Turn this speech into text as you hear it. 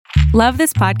Love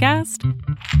this podcast?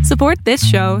 Support this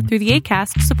show through the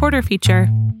Acast supporter feature.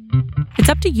 It's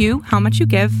up to you how much you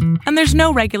give, and there's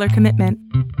no regular commitment.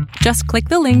 Just click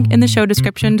the link in the show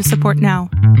description to support now.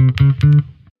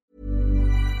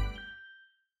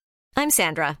 I'm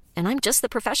Sandra, and I'm just the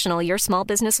professional your small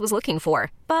business was looking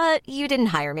for. But you didn't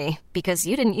hire me because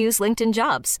you didn't use LinkedIn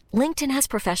Jobs. LinkedIn has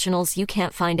professionals you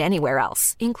can't find anywhere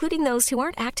else, including those who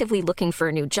aren't actively looking for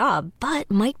a new job, but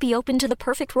might be open to the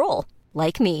perfect role,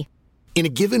 like me. In a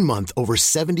given month, over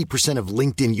 70% of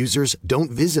LinkedIn users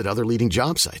don't visit other leading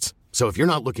job sites. So if you're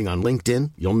not looking on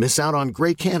LinkedIn, you'll miss out on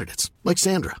great candidates like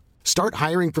Sandra. Start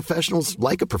hiring professionals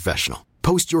like a professional.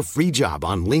 Post your free job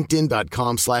on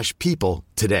linkedin.com/people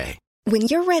today. When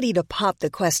you're ready to pop the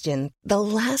question, the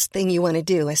last thing you want to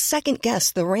do is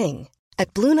second-guess the ring.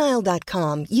 At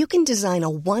BlueNile.com, you can design a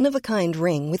one-of-a-kind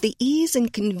ring with the ease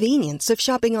and convenience of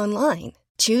shopping online.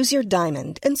 Choose your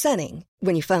diamond and setting.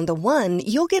 When you find the one,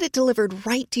 you'll get it delivered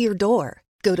right to your door.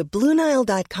 Go to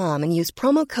BlueNile.com and use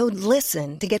promo code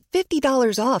LISTEN to get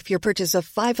 $50 off your purchase of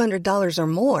 $500 or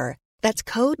more. That's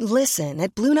code LISTEN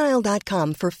at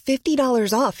BlueNile.com for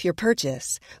 $50 off your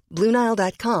purchase.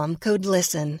 BlueNile.com, code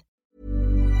LISTEN.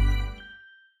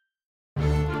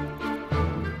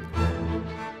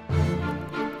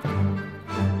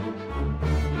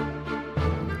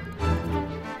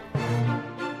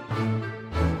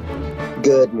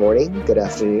 Good morning, good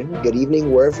afternoon, good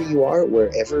evening, wherever you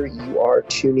are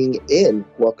tuning in.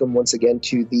 Welcome once again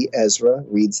to the Ezra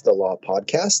Reads the Law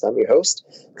podcast. I'm your host,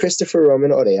 Christopher Roman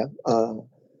Orea.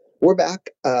 We're back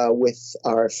with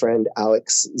our friend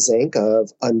Alex Zank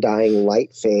of Undying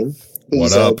Light fame.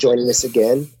 He's joining us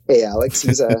again. Hey, Alex.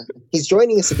 He's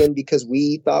joining us again because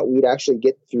we thought we'd actually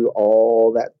get through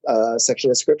all that section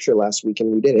of scripture last week,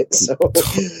 and we did it. So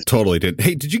totally did.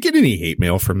 Hey, did you get any hate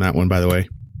mail from that one, by the way?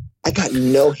 I got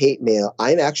no hate mail.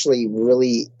 I'm actually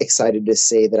really excited to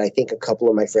say that I think a couple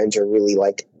of my friends are really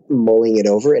like mulling it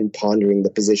over and pondering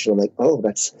the position. I'm like, oh,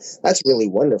 that's really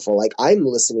wonderful. Like, I'm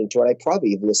listening to it. I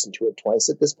probably have listened to it twice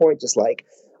at this point. Just like,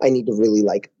 I need to really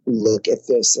like look at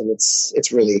this, and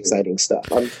it's really exciting stuff.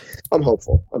 I'm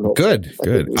hopeful. Good.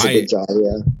 It was a good job.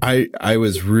 Yeah. I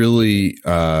was really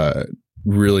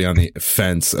really on the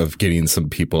fence of getting some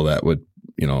people that would,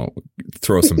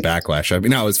 throw some backlash. I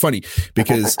mean, now it's funny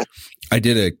because I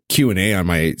did a Q&A on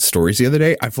my stories the other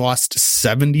day. I've lost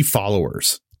 70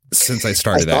 followers since I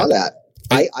started that. I saw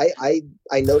that.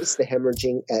 I noticed the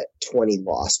hemorrhaging at 20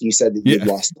 lost. You said that you'd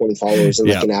lost 20 followers in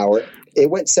like an hour.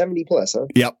 It went 70 plus, huh?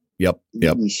 Yep.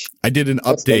 Yeesh. I did an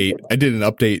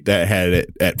update that had it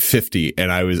at 50,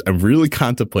 and I'm really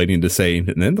contemplating to say,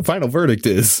 and then the final verdict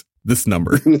is this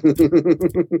number.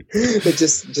 But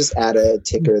just add a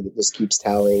ticker that just keeps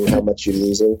tallying how much you're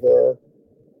losing.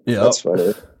 Yeah. That's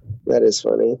funny. That is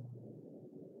funny.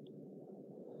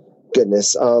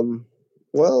 Goodness.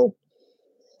 Well,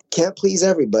 can't please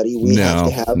everybody. We have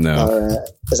to have our,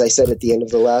 as I said at the end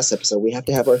of the last episode, we have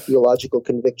to have our theological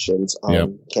convictions.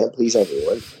 Can't please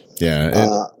everyone.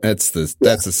 Yeah. That's the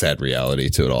sad reality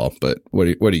to it all. But what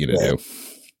are you going to do?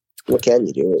 What can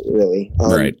you do, really?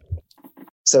 Right.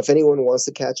 So if anyone wants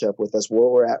to catch up with us, where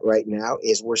we're at right now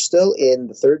is we're still in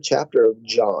the 3rd chapter of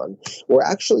John. We're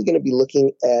actually going to be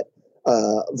looking at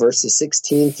verses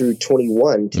 16 through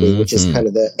 21 today, which is kind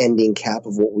of the ending cap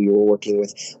of what we were working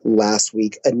with last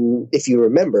week. And if you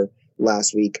remember,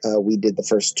 last week we did the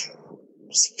first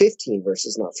 15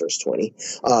 verses, not first 20.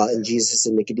 And Jesus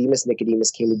and Nicodemus.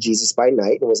 Nicodemus came to Jesus by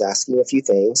night and was asking a few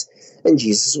things. And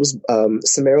Jesus was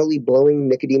summarily blowing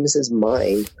Nicodemus's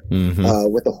mind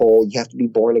with the whole, you have to be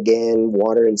born again,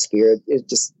 water and spirit.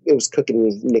 It was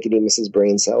cooking Nicodemus's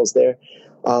brain cells there.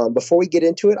 Before we get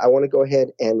into it, I want to go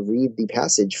ahead and read the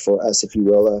passage for us, if you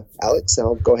will. Alex,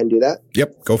 I'll go ahead and do that.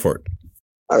 Yep, go for it.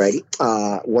 Alrighty.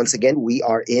 Once again, we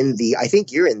are in I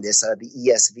think you're in this, the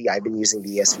ESV. I've been using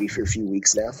the ESV for a few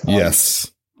weeks now.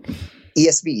 Yes.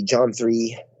 ESV, John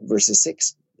 3, verses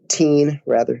 16,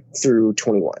 through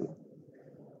 21.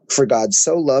 For God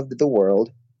so loved the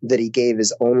world that he gave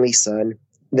his only Son,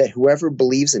 that whoever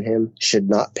believes in him should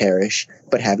not perish,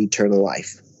 but have eternal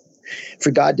life.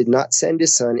 For God did not send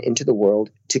his Son into the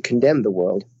world to condemn the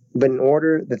world, but in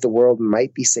order that the world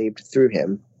might be saved through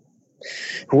him.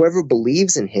 Whoever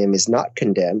believes in him is not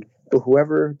condemned, but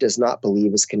whoever does not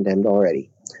believe is condemned already,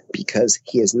 because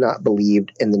he has not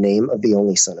believed in the name of the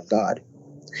only Son of God.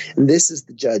 And this is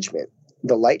the judgment.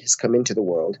 The light has come into the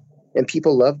world, and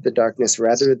people loved the darkness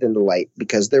rather than the light,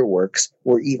 because their works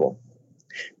were evil.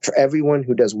 For everyone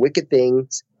who does wicked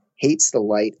things hates the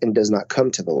light and does not come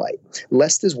to the light,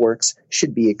 lest his works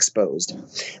should be exposed.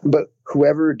 But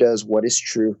whoever does what is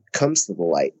true comes to the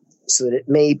light, so that it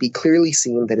may be clearly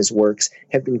seen that his works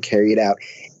have been carried out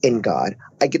in God.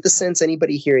 I get the sense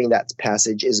anybody hearing that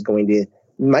passage is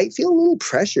might feel a little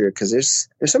pressure, because there's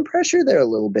some pressure there a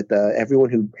little bit. Everyone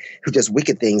who does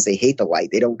wicked things, they hate the light.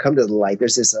 They don't come to the light.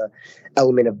 There's this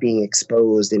element of being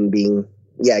exposed and being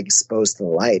exposed to the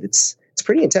light. It's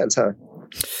pretty intense, huh?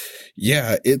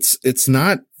 Yeah, it's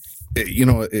not,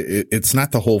 it's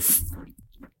not the whole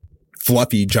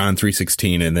fluffy John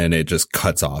 3:16 and then it just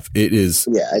cuts off. It's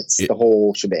the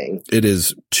whole shebang. It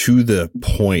is to the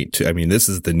point. I mean, this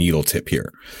is the needle tip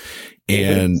here.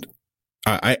 And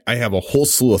I have a whole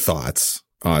slew of thoughts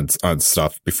on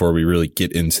stuff before we really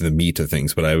get into the meat of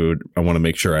things, but I want to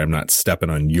make sure I'm not stepping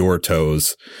on your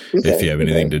toes if you have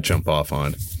anything to jump off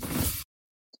on.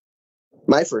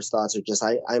 My first thoughts are just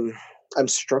I'm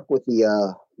struck with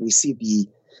we see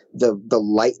the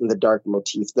light and the dark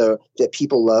motif, that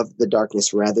people love the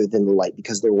darkness rather than the light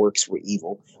because their works were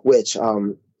evil, which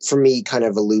for me kind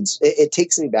of alludes, it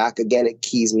takes me back again, it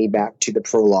keys me back to the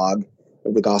prologue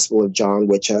of the Gospel of John,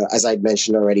 which as I'd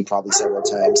mentioned already probably several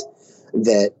times,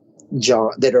 that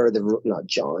John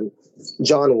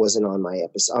wasn't on my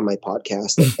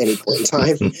podcast at any point in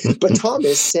time, but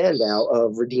Thomas Sandow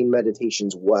of Redeemed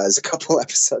Meditations was a couple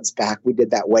episodes back. We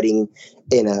did that wedding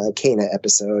in a Cana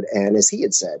episode, and as he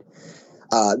had said,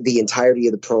 the entirety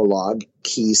of the prologue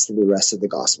keys to the rest of the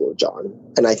Gospel of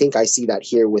John, and I think I see that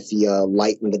here with the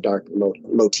light and the dark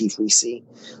motif we see.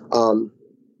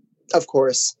 Of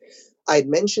course, I'd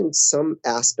mentioned some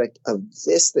aspect of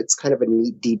this that's kind of a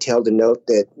neat detail to note,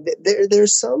 that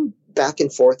there's some back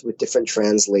and forth with different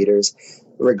translators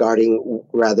regarding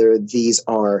whether these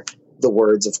are the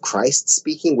words of Christ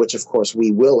speaking, which of course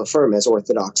we will affirm as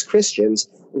Orthodox Christians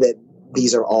that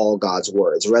these are all God's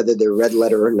words, whether they're red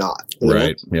letter or not.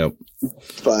 Right. Yep.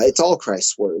 But it's all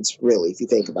Christ's words, really, if you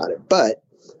think about it. But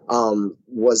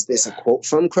was this a quote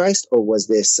from Christ, or was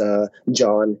this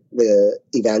John, the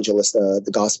evangelist,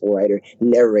 the gospel writer,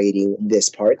 narrating this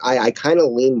part? I kind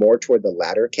of lean more toward the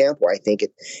latter camp, where I think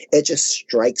it just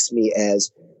strikes me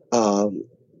as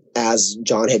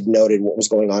John had noted what was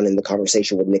going on in the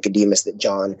conversation with Nicodemus, that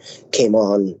John came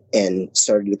on and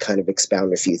started to kind of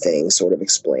expound a few things, sort of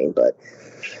explain, but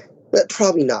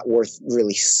probably not worth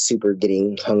really super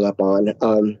getting hung up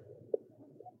on.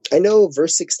 I know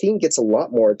verse 16 gets a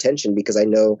lot more attention because I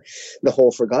know the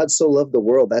whole "for God so loved the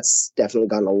world," that's definitely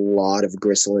gotten a lot of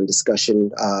gristle and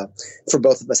discussion for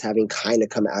both of us, having kind of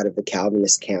come out of the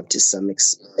Calvinist camp to some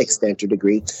extent or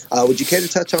degree. Would you care to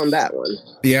touch on that one?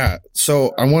 Yeah.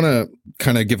 So I want to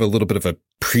kind of give a little bit of a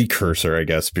precursor, I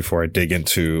guess, before I dig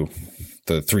into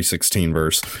the 3:16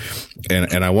 verse.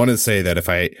 And I want to say that if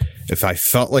I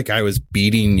felt like I was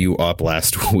beating you up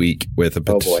last week with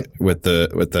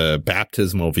the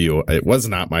baptismal view, it was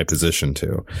not my position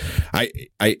to.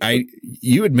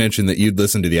 You had mentioned that you'd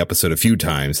listened to the episode a few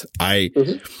times.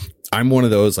 I'm one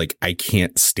of those, like, I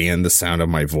can't stand the sound of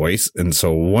my voice. And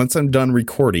so once I'm done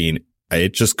recording,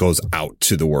 it just goes out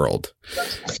to the world.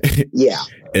 Yeah.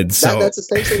 And so that's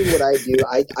essentially what I do.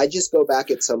 I just go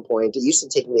back at some point. It used to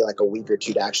take me like a week or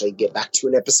two to actually get back to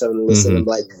an episode and listen. I'm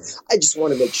like, I just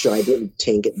want to make sure I didn't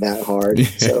tank it that hard.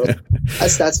 So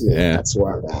that's me. Yeah. That's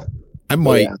where I'm at.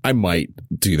 I might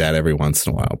do that every once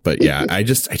in a while, but yeah, I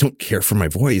don't care for my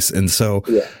voice. And so,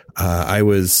 I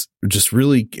was just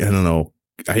really, I don't know,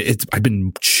 I've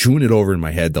been chewing it over in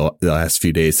my head the last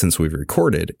few days since we've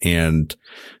recorded, and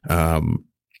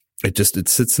it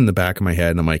sits in the back of my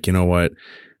head, and I'm like, you know what?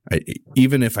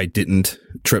 Even if I didn't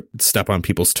step on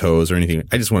people's toes or anything,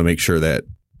 I just want to make sure that,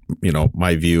 you know,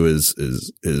 my view is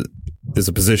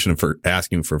a position for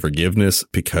asking for forgiveness,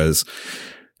 because,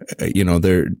 you know,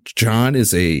 John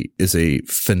is a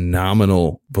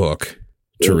phenomenal book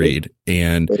to read,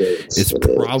 and it's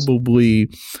probably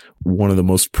one of the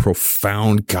most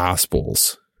profound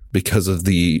gospels because of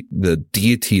the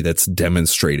deity that's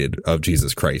demonstrated of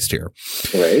Jesus Christ here.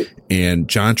 Right. And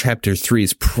John chapter 3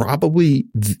 is probably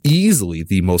easily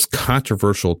the most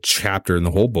controversial chapter in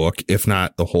the whole book, if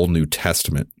not the whole New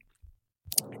Testament.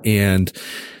 And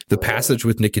the passage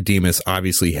with Nicodemus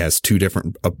obviously has two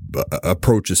different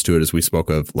approaches to it, as we spoke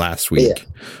of last week,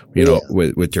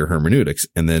 with your hermeneutics.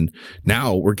 And then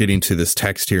now we're getting to this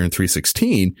text here in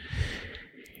 3:16,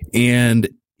 and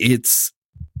this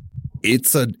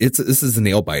is a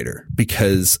nail biter,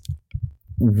 because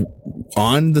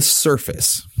on the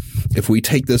surface, if we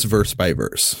take this verse by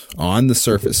verse, on the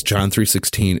surface, John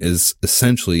 3:16 is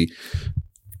essentially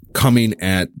coming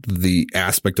at the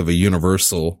aspect of a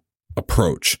universal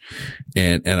approach.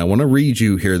 And I want to read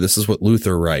you here. This is what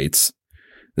Luther writes.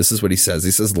 This is what he says.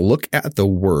 He says, "Look at the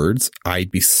words, I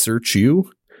beseech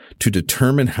you, to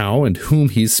determine how and whom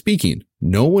he's speaking.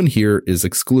 No one here is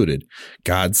excluded.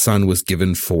 God's Son was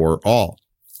given for all.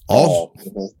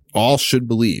 All should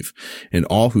believe, and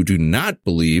all who do not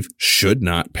believe should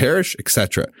not perish,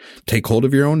 etc. Take hold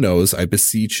of your own nose, I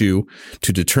beseech you,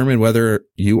 to determine whether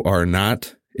you are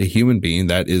not a human being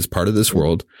that is part of this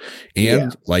world,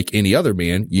 and like any other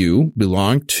man, you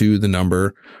belong to the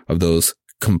number of those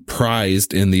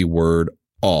comprised in the word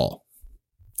all.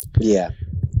 Yeah.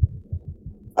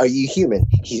 Are you human?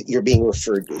 You're being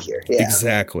referred to here. Yeah.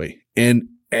 Exactly. And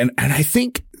I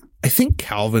think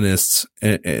Calvinists,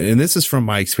 and this is from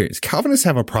my experience, Calvinists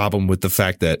have a problem with the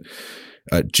fact that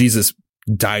Jesus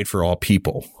died for all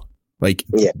people. Like,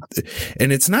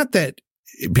 and it's not that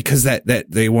because that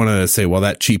they want to say, well,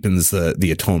 that cheapens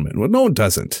the atonement. Well, no, it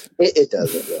doesn't. It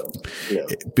doesn't, no.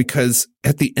 Because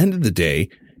at the end of the day,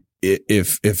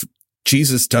 if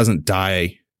Jesus doesn't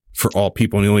die for all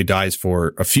people and he only dies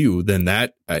for a few, then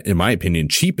that, in my opinion,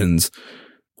 cheapens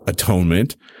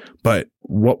atonement. But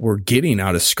what we're getting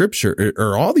out of scripture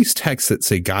are all these texts that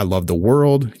say God loved the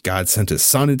world, God sent his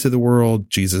son into the world,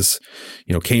 Jesus,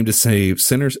 came to save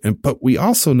sinners. But we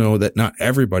also know that not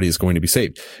everybody is going to be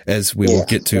saved. As we will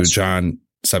get to John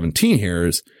 17 here,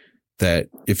 is that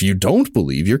if you don't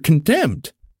believe, you're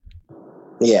condemned.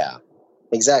 Yeah,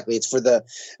 exactly. It's for the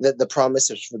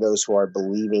promise is for those who are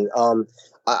believing.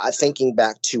 Thinking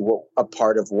back to a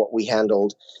part of what we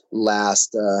handled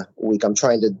last week, I'm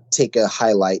trying to take a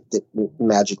highlight that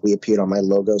magically appeared on my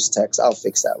Logos text. I'll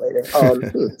fix that later.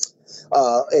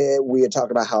 We had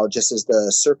talked about how just as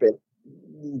the serpent,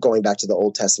 going back to the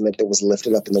Old Testament, that was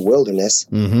lifted up in the wilderness,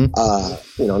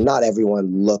 not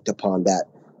everyone looked upon that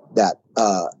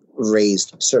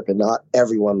raised serpent. Not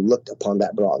everyone looked upon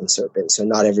that bronze serpent, so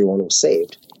not everyone was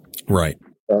saved. Right.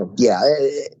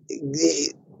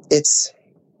 It's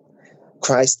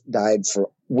Christ died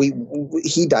for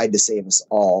he died to save us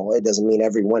all. It doesn't mean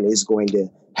everyone is going to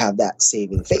have that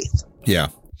saving faith. Yeah.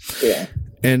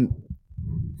 And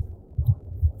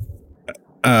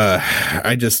I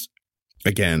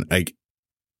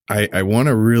want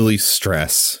to really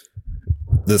stress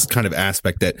this kind of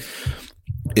aspect that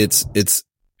it's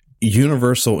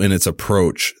universal in its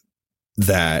approach,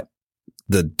 that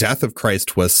the death of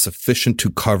Christ was sufficient to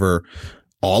cover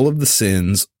all of the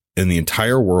sins in the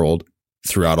entire world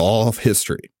throughout all of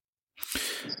history,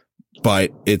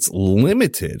 but it's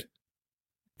limited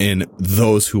in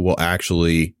those who will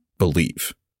actually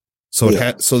believe. So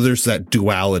so there's that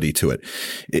duality to it.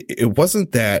 It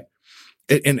wasn't that,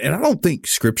 and I don't think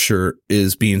scripture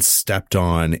is being stepped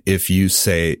on if you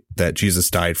say that Jesus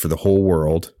died for the whole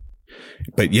world,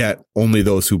 but yet only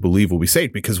those who believe will be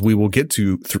saved, because we will get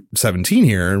to 17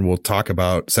 here and we'll talk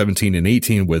about 17 and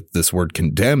 18 with this word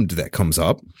condemned that comes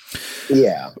up.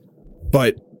 Yeah.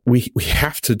 But we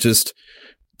have to just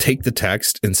take the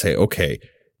text and say, okay,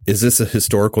 is this a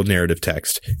historical narrative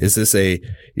text? Is this an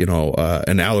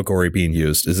allegory being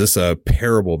used? Is this a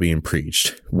parable being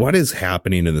preached? What is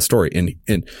happening in the story? And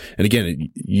again,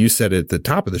 you said at the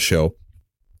top of the show,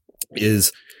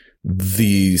 is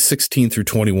the 16 through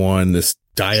 21, this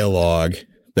dialogue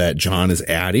that John is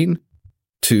adding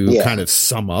to kind of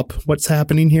sum up what's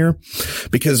happening here.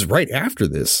 Because right after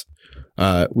this,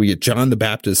 we get John the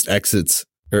Baptist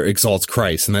exalts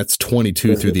Christ, and that's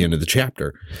 22 through the end of the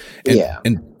chapter.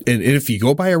 And if you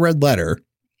go by a red letter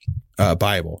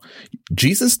Bible,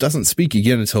 Jesus doesn't speak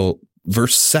again until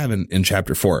verse 7 in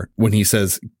chapter 4, when he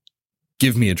says,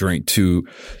 "Give me a drink," to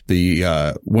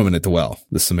the woman at the well,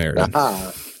 the Samaritan.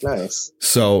 Nice.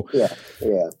 So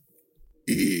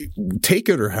take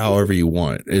it or however you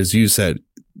want. As you said,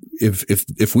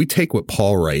 if we take what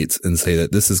Paul writes and say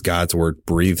that this is God's word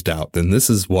breathed out, then this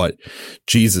is what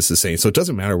Jesus is saying. So it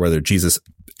doesn't matter whether Jesus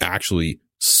actually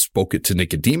spoke it to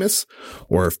Nicodemus,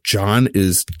 or if John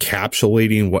is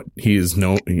capsulating what he is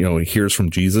he hears from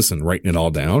Jesus and writing it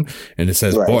all down. And it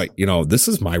says, boy, this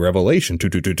is my revelation.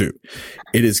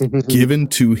 It is given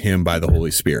to him by the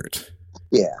Holy Spirit.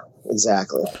 Yeah.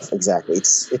 Exactly.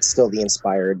 It's still the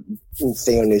inspired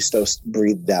Theopneustos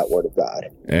breathed out word of God.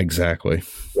 Exactly.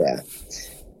 Yeah.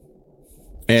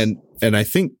 And I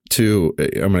think too,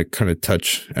 I'm going to kind of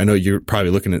touch, I know you're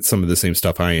probably looking at some of the same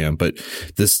stuff I am, but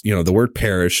this, the word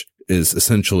perish is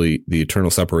essentially the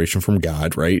eternal separation from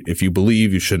God, right? If you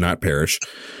believe, you should not perish.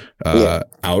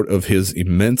 Out of his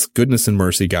immense goodness and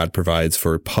mercy, God provides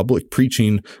for public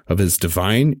preaching of his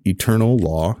divine eternal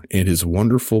law and his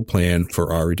wonderful plan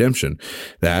for our redemption,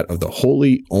 that of the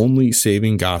holy, only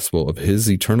saving gospel of his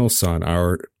eternal Son,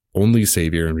 our only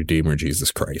Savior and Redeemer,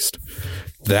 Jesus Christ.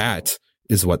 That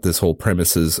is what this whole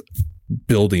premise is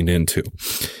building into.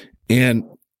 And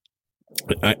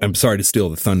I'm sorry to steal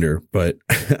the thunder, but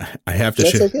I have to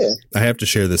That's okay. I have to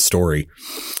share this story.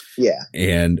 Yeah.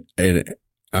 And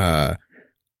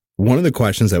one of the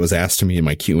questions that was asked to me in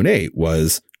my Q&A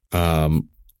was,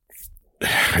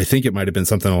 I think it might have been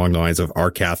something along the lines of,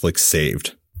 "Are Catholics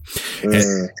saved?"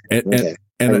 And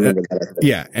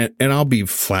I'll be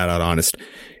flat out honest.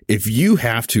 If you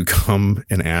have to come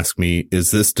and ask me,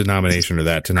 is this denomination or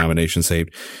that denomination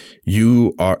saved?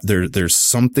 You are there's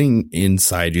something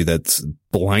inside you that's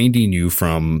blinding you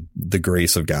from the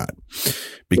grace of God,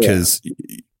 because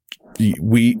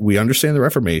we understand the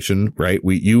Reformation, right?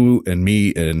 You and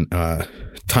me and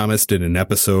Thomas did an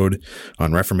episode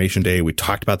on Reformation Day. We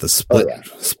talked about the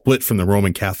split from the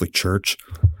Roman Catholic Church,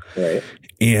 right?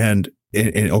 And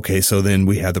okay, so then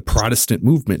we have the Protestant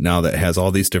movement now that has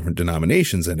all these different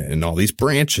denominations in it and all these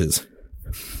branches.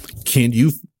 Can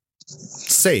you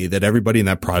say that everybody in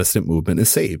that Protestant movement is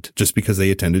saved just because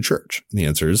they attended church? And the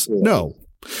answer is no.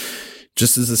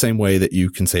 Just as the same way that you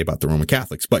can say about the Roman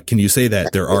Catholics. But can you say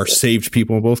that there are saved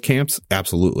people in both camps?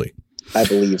 Absolutely. I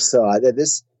believe so.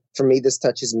 For me, this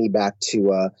touches me back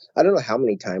to, I don't know how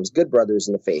many times good brothers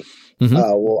in the faith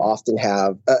will often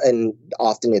have, and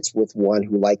often it's with one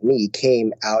who, like me,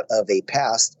 came out of a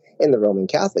past in the Roman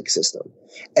Catholic system.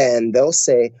 And they'll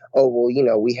say, oh,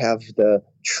 well, we have the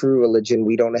true religion.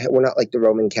 we're not like the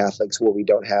Roman Catholics where we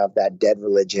don't have that dead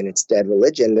religion. It's dead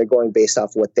religion. They're going based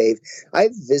off what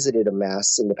I've visited a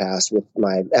mass in the past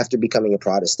after becoming a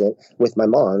Protestant with my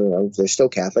mom. They're still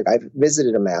Catholic. I've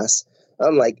visited a mass.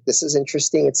 I'm like, this is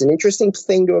interesting. It's an interesting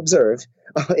thing to observe.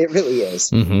 It really is.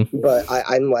 Mm-hmm. But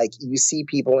I'm like, you see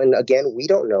people, and again, we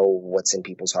don't know what's in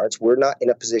people's hearts. We're not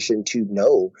in a position to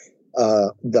know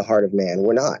the heart of man.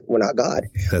 We're not God.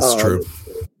 That's true.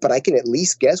 But I can at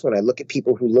least guess when I look at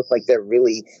people who look like they're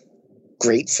really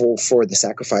grateful for the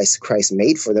sacrifice Christ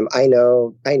made for them. I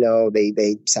know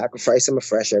they sacrifice him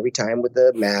afresh every time with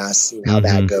the mass and how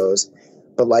that goes.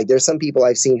 But like, there's some people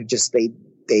I've seen who just,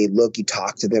 they look, you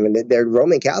talk to them, and they're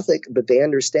Roman Catholic, but they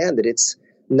understand that it's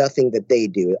nothing that they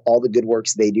do, all the good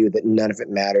works they do, that none of it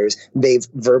matters. They've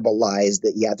verbalized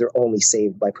that, they're only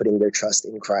saved by putting their trust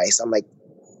in Christ. I'm like,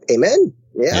 amen.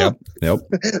 Yeah. Yep.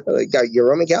 Like, you're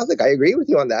Roman Catholic. I agree with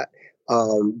you on that.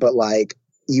 But like,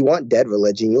 you want dead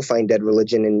religion, you'll find dead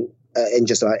religion in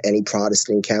just about any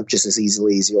Protestant camp just as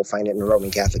easily as you'll find it in a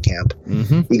Roman Catholic camp.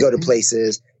 Mm-hmm. You go to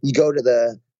places, you go to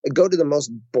the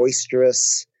most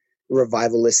boisterous,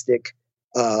 revivalistic,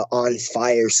 on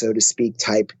fire, so to speak,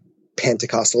 type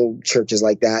Pentecostal churches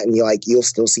like that, and you'll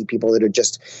still see people that are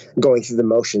just going through the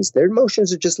motions. Their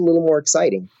motions are just a little more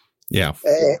exciting. Yeah.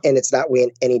 And it's that way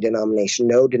in any denomination.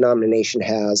 No denomination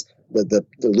has the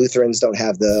Lutherans don't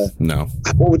have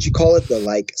what would you call it?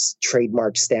 The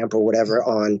trademark stamp or whatever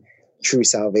on true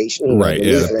salvation. Right.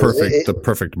 Yeah. The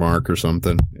perfect mark or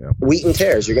something. Yeah. Wheat and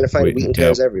tares. You're going to find wheat and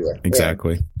tares everywhere.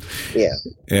 Exactly. Yeah.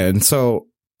 And so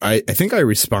I think I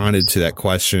responded to that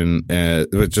question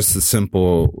with just a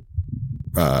simple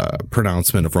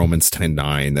pronouncement of Romans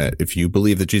 10:9, that if you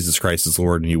believe that Jesus Christ is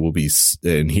Lord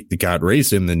and God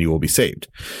raised him, then you will be saved.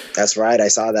 That's right. I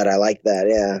saw that. I like that.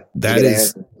 Yeah.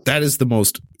 That is the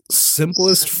most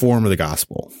simplest form of the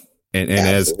gospel. And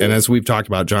as we've talked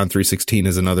about, John 3:16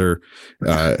 is another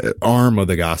arm of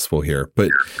the gospel here. But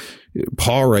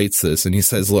Paul writes this and he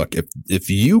says, look, if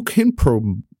you can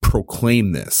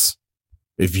proclaim this,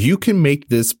 if you can make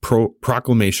this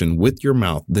proclamation with your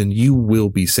mouth, then you will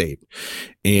be saved.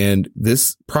 And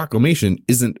this proclamation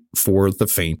isn't for the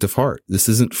faint of heart. This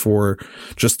isn't for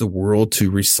just the world to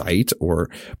recite,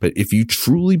 but if you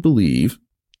truly believe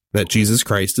that Jesus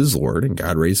Christ is Lord and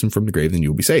God raised him from the grave, then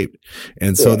you'll be saved.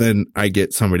 And so then I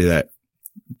get somebody that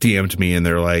DM'd me and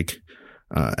they're like,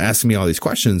 asking me all these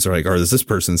questions. They're like, is this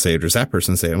person saved or is that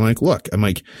person saved? I'm like, look,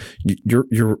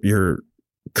 you're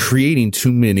creating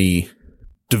too many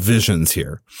divisions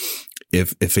here.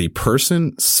 If a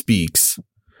person speaks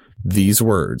these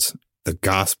words, the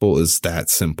gospel is that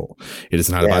simple. It is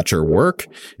not about your work.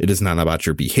 It is not about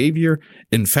your behavior.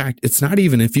 In fact, it's not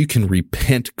even if you can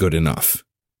repent good enough.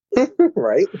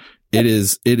 Right. It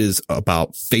is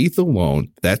about faith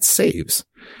alone that saves.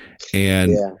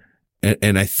 And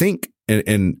I think,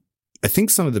 and I think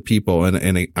some of the people,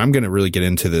 and I'm going to really get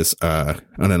into this, on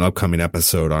an upcoming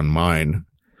episode on mine.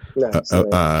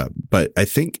 But I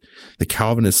think the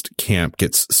Calvinist camp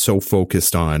gets so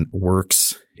focused on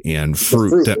works and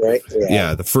fruit, right?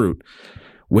 The fruit.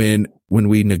 When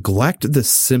we neglect the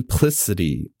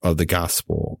simplicity of the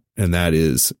gospel, and that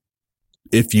is,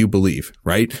 if you believe,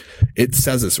 right? It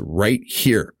says this right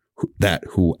here, that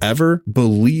whoever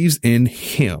believes in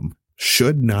him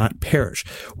should not perish.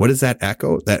 What does that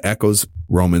echo? That echoes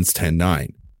Romans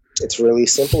 10:9. It's really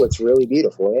simple. It's really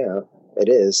beautiful. Yeah, it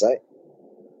is. It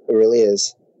really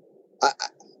is.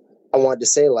 I wanted to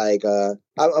say, like,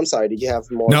 I'm sorry. Did you have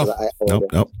more? No.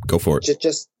 Go for it.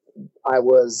 Just I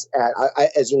was at,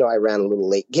 as you know, I ran a little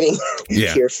late getting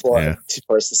here for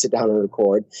us to sit down and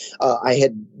record. I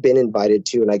had been invited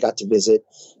to, and I got to visit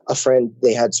a friend.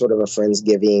 They had sort of a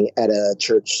Friendsgiving at a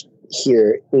church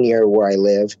here near where I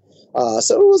live.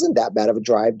 So it wasn't that bad of a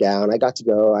drive down. I got to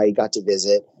go. I got to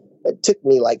visit. It took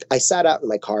me I sat out in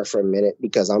my car for a minute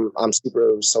because I'm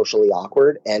super socially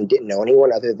awkward and didn't know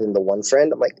anyone other than the one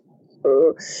friend. I'm like,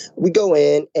 we go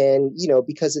in, and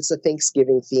because it's a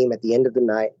Thanksgiving theme at the end of the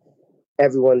night,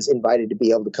 everyone's invited to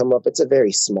be able to come up. It's a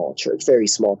very small church, very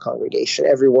small congregation.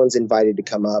 Everyone's invited to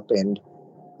come up and,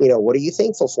 what are you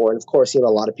thankful for? And of course, a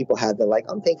lot of people had the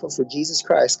I'm thankful for Jesus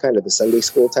Christ, kind of the Sunday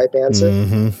school type answer.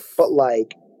 Mm-hmm. But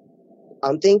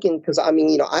I'm thinking, because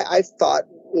I've thought,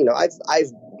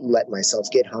 I've let myself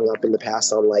get hung up in the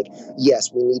past on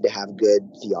yes, we need to have good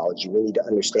theology. We need to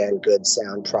understand good,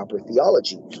 sound, proper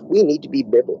theology. We need to be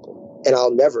biblical. And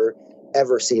I'll never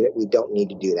ever say that we don't need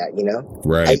to do that,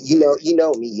 Right. You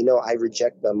know me, I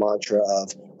reject the mantra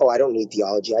of, I don't need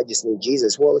theology, I just need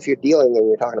Jesus. Well, if you're dealing and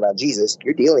you're talking about Jesus,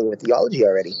 you're dealing with theology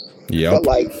already. Yeah.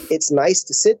 But it's nice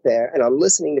to sit there and I'm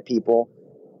listening to people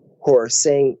who are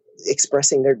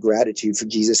expressing their gratitude for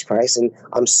Jesus Christ. And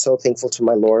I'm so thankful to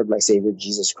my Lord, my Savior,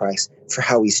 Jesus Christ, for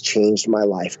how he's changed my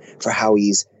life, for how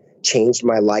he's changed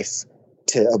my life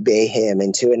to obey him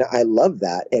and I love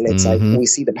that. And it's we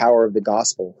see the power of the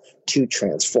gospel to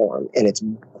transform, and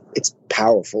it's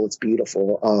powerful. It's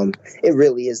beautiful. It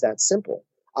really is that simple.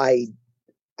 I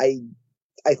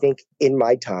think in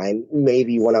my time,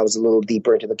 maybe when I was a little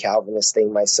deeper into the Calvinist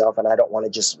thing myself, and I don't want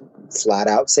to just flat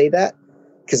out say that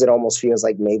because it almost feels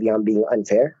like maybe I'm being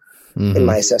unfair in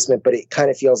my assessment, but it kind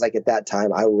of feels like at that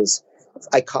time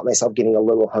I caught myself getting a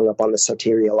little hung up on the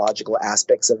soteriological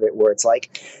aspects of it, where it's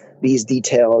these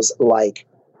details,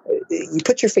 you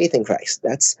put your faith in Christ.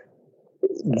 That's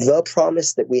the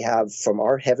promise that we have from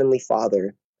our Heavenly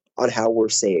Father on how we're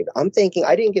saved. I'm thinking,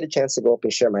 I didn't get a chance to go up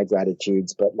and share my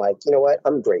gratitudes, but you know what?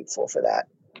 I'm grateful for that.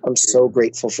 I'm so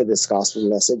grateful for this gospel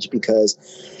message because,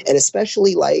 and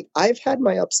especially I've had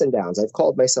my ups and downs. I've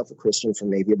called myself a Christian for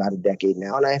maybe about a decade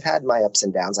now, and I've had my ups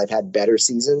and downs. I've had better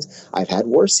seasons. I've had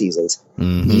worse seasons.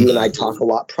 Mm-hmm. You and I talk a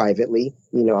lot privately.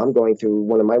 I'm going through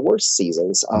one of my worst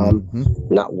seasons.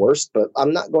 Not worst, but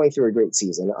I'm not going through a great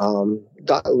season.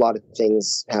 Got a lot of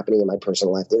things happening in my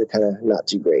personal life that are kind of not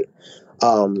too great.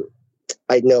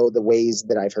 I know the ways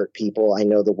that I've hurt people. I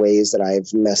know the ways that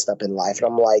I've messed up in life. And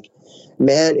I'm like,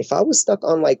 man, if I was stuck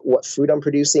on what fruit I'm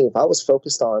producing, if I was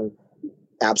focused on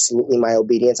absolutely my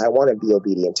obedience, I want to be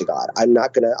obedient to God. I'm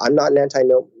not an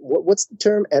what's the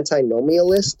term?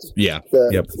 Antinomialist? Yeah.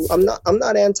 Yep. I'm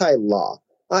not anti-law.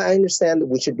 I understand that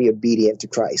we should be obedient to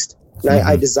Christ. And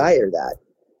I desire that.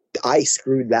 I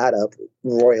screwed that up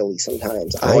royally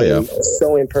sometimes. I am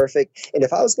so imperfect. And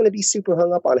if I was going to be super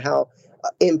hung up on how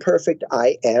imperfect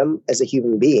I am as a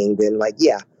human being, then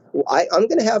I'm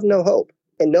going to have no hope.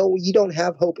 And no, you don't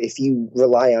have hope if you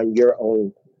rely on your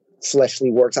own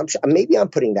fleshly works. Maybe I'm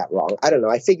putting that wrong. I don't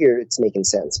know. I figure it's making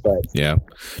sense, but yeah,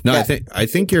 no, I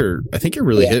think you're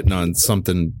really hitting on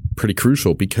something pretty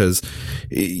crucial because,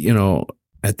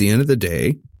 at the end of the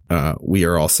day, we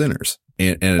are all sinners,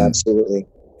 and absolutely.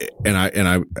 And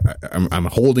I'm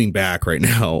holding back right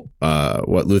now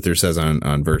what Luther says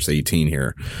on verse 18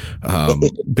 here,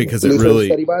 because it really,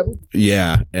 study Bible?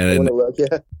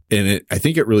 I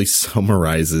think it really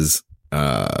summarizes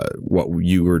what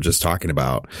you were just talking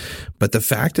about. But the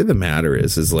fact of the matter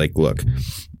is look,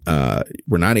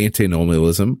 we're not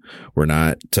antinomialism, we're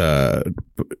not but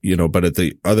at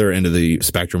the other end of the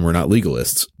spectrum, we're not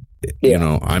legalists.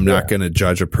 I'm not going to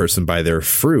judge a person by their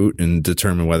fruit and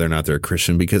determine whether or not they're a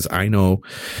Christian, because I know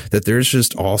that there's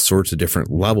just all sorts of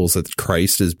different levels that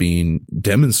Christ is being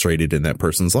demonstrated in that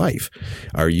person's life.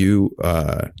 Are you,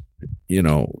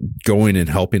 going and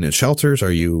helping at shelters?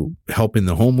 Are you helping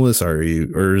the homeless? Or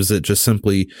is it just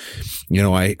simply,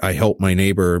 I help my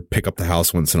neighbor pick up the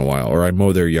house once in a while, or I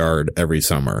mow their yard every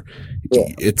summer? Yeah.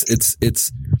 It's,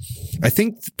 I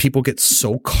think people get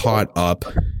so caught up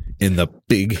in the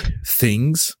big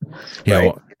things,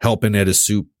 helping at a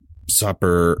soup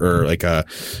supper or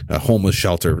a homeless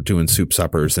shelter doing soup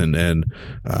suppers and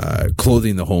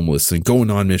clothing the homeless and going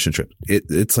on mission trips.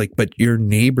 It's but your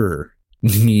neighbor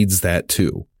needs that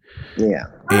too. Yeah.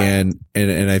 And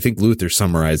I think Luther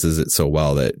summarizes it so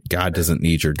well that God doesn't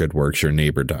need your good works, your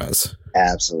neighbor does.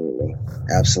 Absolutely.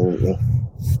 Absolutely.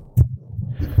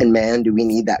 And man, do we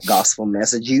need that gospel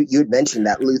message. You had mentioned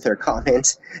that Luther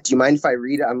comment. Do you mind if I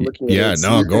read it? I'm looking at it. Yeah,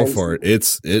 no, go for it.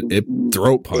 It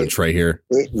throat punch right here.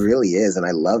 It really is, and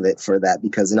I love it for that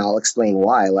and I'll explain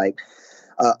why. Like,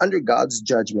 under God's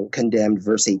judgment condemned,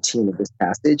 verse 18 of this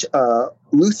passage,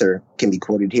 Luther can be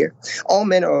quoted here. All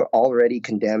men are already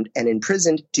condemned and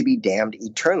imprisoned to be damned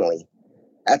eternally.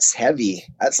 That's heavy.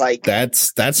 That's like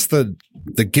that's the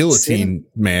guillotine,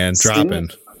 man, dropping.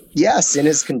 Sin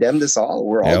has condemned us all.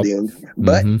 We're all doomed.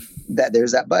 But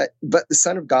there's that but the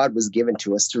Son of God was given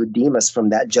to us to redeem us from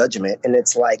that judgment. And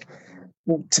it's like,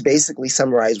 to basically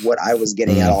summarize what I was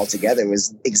getting at altogether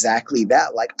was exactly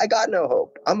that. Like, I got no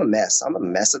hope. I'm a mess. I'm a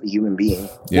mess of a human being.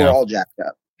 Yeah. We're all jacked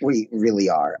up. We really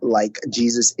are. Like,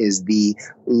 Jesus is the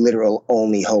literal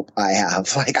only hope I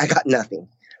have. Like, I got nothing.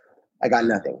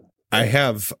 I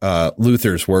have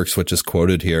Luther's Works, which is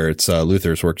quoted here. It's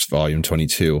Luther's Works, volume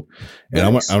 22.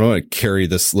 And nice. I want to carry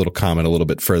this little comment a little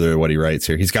bit further, what he writes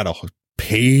here. He's got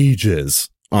pages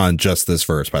on just this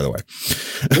verse, by the way.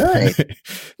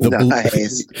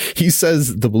 Nice. He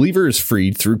says the believer is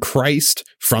freed through Christ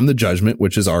from the judgment,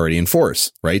 which is already in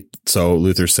force, right? So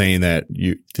Luther's saying that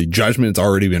the judgment has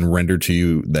already been rendered to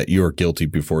you, that you are guilty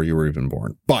before you were even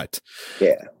born. But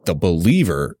the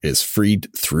believer is freed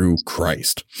through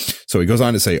Christ. So he goes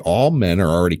on to say, all men are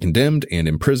already condemned and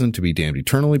imprisoned to be damned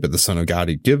eternally, but the Son of God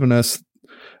had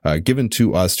given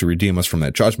to us to redeem us from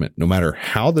that judgment. No matter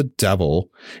how the devil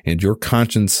and your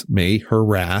conscience may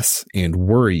harass and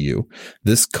worry you,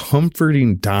 this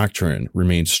comforting doctrine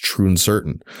remains true and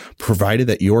certain, provided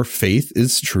that your faith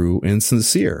is true and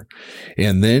sincere.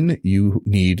 And then you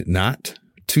need not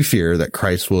to fear that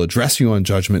Christ will address you on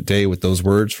judgment day with those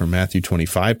words from Matthew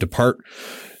 25, depart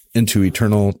into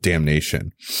eternal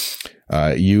damnation.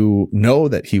 You know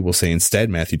that he will say instead,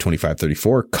 Matthew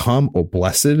 25:34, come, O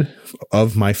blessed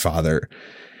of my Father.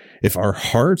 If our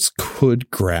hearts could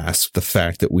grasp the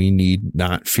fact that we need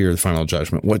not fear the final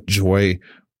judgment, what joy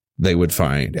they would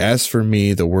find. As for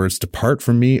me, the words depart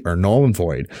from me are null and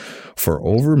void. For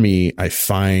over me, I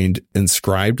find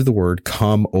inscribed the word,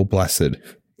 come, O blessed.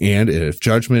 And if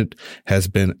judgment has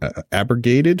been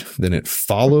abrogated, then it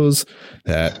follows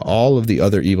that all of the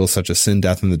other evils, such as sin,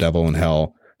 death, and the devil and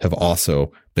hell, have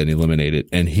also been eliminated.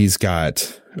 And he's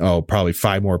got, probably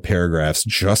 5 more paragraphs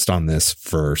just on this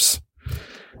verse.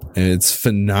 And it's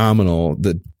phenomenal,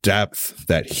 the depth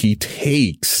that he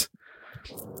takes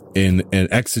in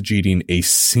exegeting a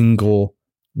single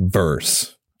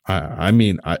verse.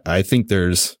 I think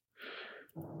there's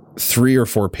 3 or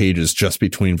 4 pages just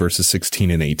between verses 16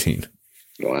 and 18.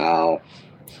 Wow.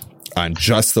 On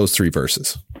just those 3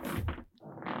 verses.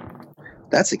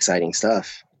 That's exciting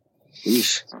stuff.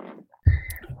 Eesh.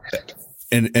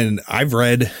 And I've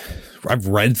read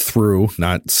through,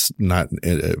 not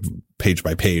page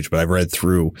by page, but I've read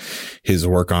through his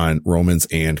work on Romans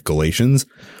and Galatians.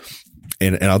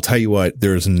 And I'll tell you what,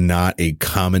 there's not a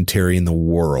commentary in the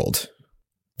world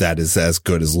that is as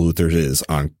good as Luther's is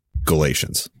on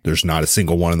Galatians. There's not a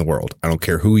single one in the world. I don't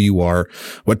care who you are,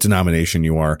 what denomination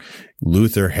you are.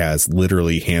 Luther has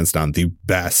literally hands down the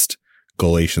best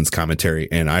Galatians commentary,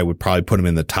 and I would probably put him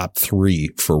in the top 3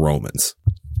 for Romans.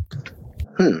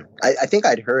 I think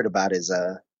I'd heard about his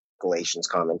Galatians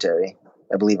commentary.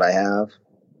 I believe I have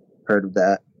heard of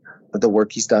that, the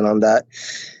work he's done on that.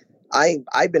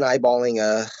 I've been eyeballing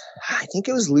I think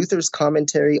it was Luther's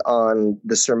commentary on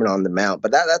the Sermon on the Mount,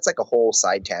 but that's like a whole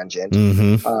side tangent.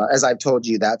 As I've told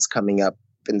you, that's coming up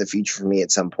in the future for me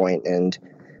at some point, and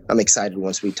I'm excited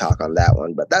once we talk on that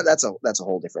one. But that's a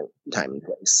whole different time and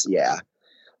place. Yeah.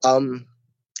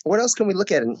 What else can we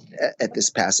look at this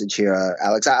passage here,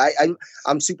 Alex?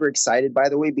 I'm super excited, by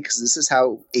the way, because this is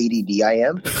how ADD I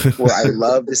am, where I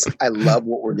love this. I love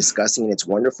what we're discussing, and it's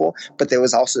wonderful. But there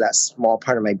was also that small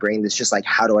part of my brain that's just like,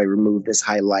 how do I remove this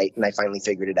highlight? And I finally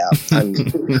figured it out.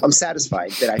 I'm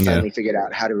satisfied that I finally figured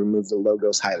out how to remove the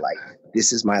Logos highlight.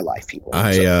 This is my life, people.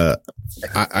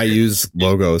 I use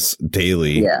Logos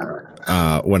daily.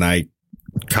 Yeah. When I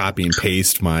copy and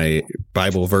paste my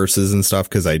Bible verses and stuff,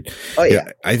 because I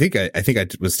think I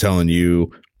was telling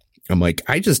you, I'm like,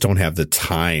 I just don't have the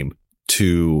time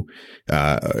to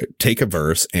take a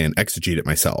verse and exegete it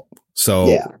myself.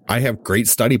 So I have great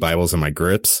study Bibles in my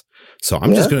grips, so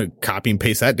I'm just going to copy and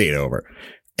paste that data over.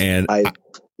 And I've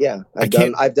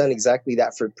done exactly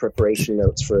that for preparation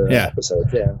notes for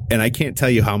episodes. Yeah. And I can't tell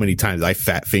you how many times I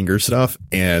fat finger stuff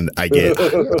and I get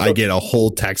a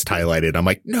whole text highlighted. I'm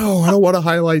like, no, I don't want to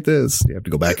highlight this. You have to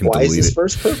go back and Why delete is this it.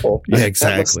 first purple? Yeah,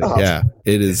 exactly. Yeah.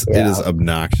 It is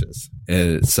obnoxious.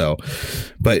 And so,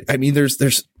 but I mean, there's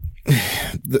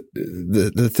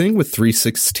the thing with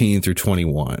 3:16 through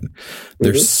 21,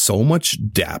 there's so much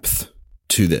depth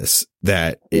to this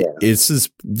that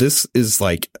this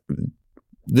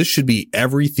should be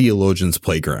every theologian's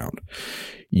playground.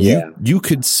 You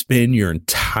could spend your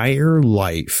entire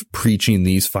life preaching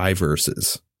these 5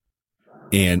 verses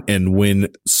and win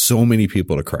so many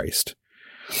people to Christ.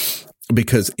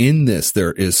 Because in this,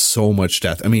 there is so much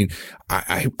depth. I mean,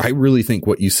 I really think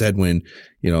what you said when,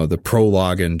 the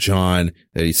prologue in John,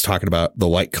 that he's talking about the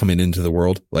light coming into the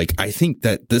world. Like, I think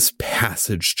that this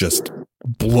passage just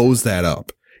blows that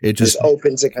up. It just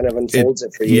opens it, kind of unfolds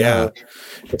it for you. Yeah.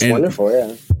 It's wonderful.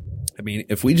 Yeah. I mean,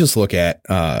 if we just look at,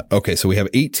 so we have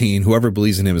 18, whoever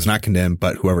believes in him is not condemned,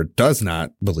 but whoever does not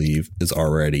believe is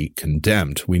already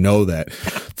condemned. We know that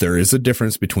there is a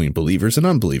difference between believers and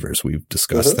unbelievers. We've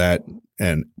discussed that,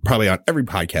 and probably on every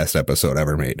podcast episode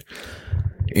ever made.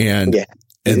 And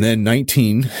then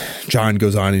 19, John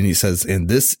goes on and he says, and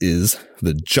this is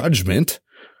the judgment.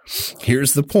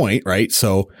 Here's the point, right?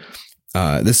 So,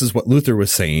 this is what Luther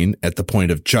was saying at the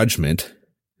point of judgment,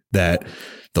 that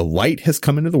the light has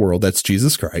come into the world. That's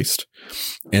Jesus Christ.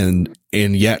 And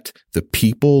yet the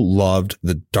people loved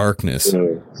the darkness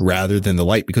rather than the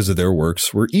light because of their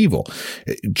works were evil.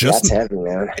 That's heavy,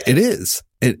 man. It is.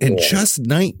 And just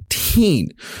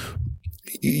 19,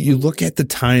 you look at the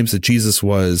times that Jesus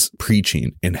was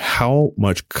preaching and how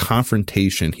much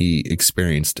confrontation he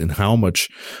experienced and how much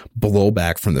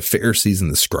blowback from the Pharisees and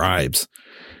the scribes.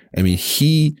 I mean,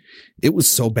 it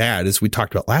was so bad, as we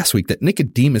talked about last week, that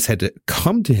Nicodemus had to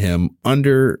come to him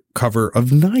under cover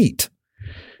of night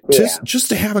just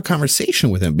to have a conversation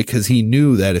with him, because he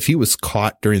knew that if he was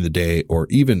caught during the day, or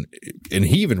and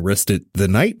he even risked it the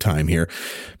nighttime here,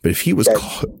 but if he was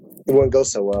caught, it wouldn't go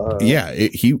so well. Huh?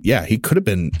 He could have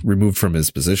been removed from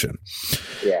his position.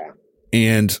 Yeah.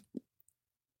 And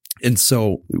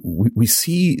so we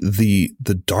see the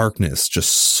darkness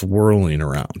just swirling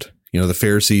around. The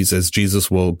Pharisees, as Jesus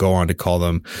will go on to call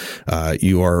them,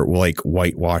 you are like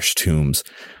whitewashed tombs.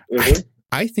 Mm-hmm.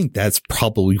 I think that's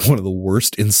probably one of the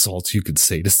worst insults you could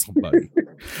say to somebody.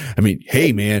 I mean,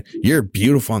 hey, man, you're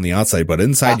beautiful on the outside, but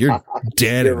inside you're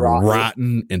dead and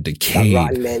rotten and decayed.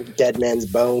 Dead man's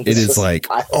bones. It is like,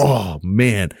 oh,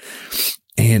 man.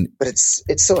 But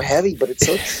it's so heavy, but it's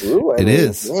so true. It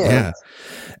is. Yeah.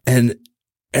 And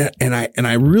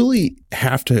I really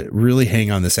have to really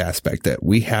hang on this aspect that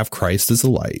we have Christ as a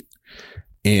light.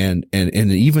 And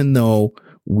even though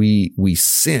we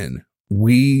sin,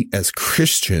 we as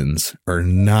Christians are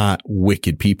not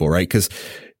wicked people, right? Because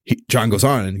John goes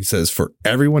on and he says, for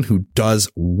everyone who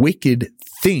does wicked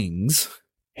things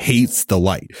hates the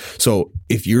light. So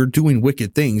if you're doing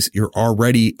wicked things, you're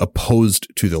already opposed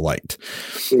to the light.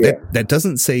 Yeah. That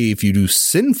doesn't say if you do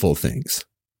sinful things.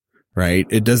 Right.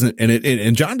 It doesn't.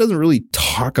 And John doesn't really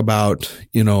talk about,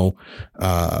 kind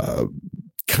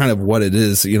of what it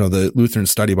is. The Lutheran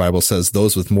Study Bible says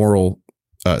those with low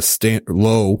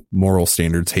moral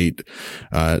standards hate,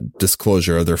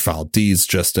 disclosure of their foul deeds,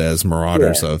 just as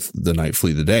marauders of the night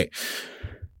flee the day.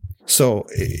 So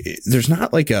there's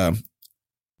not like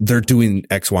they're doing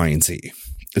X, Y, and Z.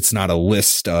 It's not a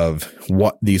list of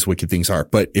what these wicked things are.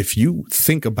 But if you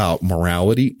think about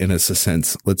morality in a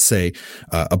sense, let's say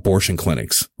abortion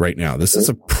clinics right now, this is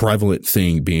a prevalent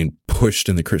thing being pushed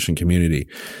in the Christian community.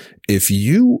 If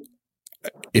you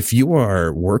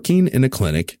are working in a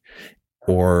clinic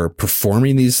or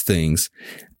performing these things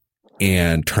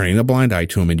and turning a blind eye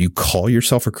to them and you call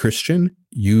yourself a Christian,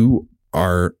 you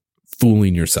are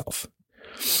fooling yourself.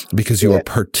 Because you are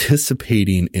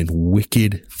participating in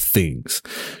wicked things,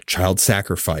 child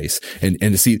sacrifice.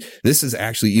 And see, this is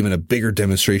actually even a bigger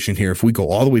demonstration here. If we go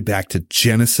all the way back to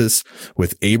Genesis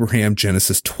with Abraham,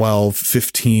 Genesis 12,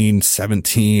 15,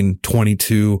 17,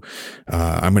 22.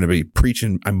 I'm going to be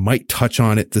preaching. I might touch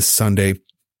on it this Sunday.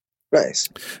 Nice.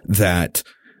 That,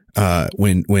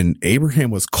 when Abraham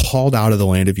was called out of the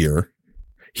land of Ur,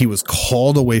 he was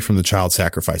called away from the child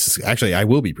sacrifices. Actually, I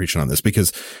will be preaching on this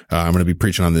because I'm going to be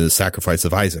preaching on the sacrifice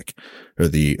of Isaac, or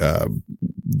the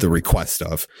request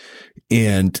of.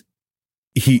 And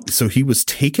he was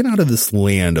taken out of this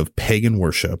land of pagan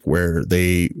worship where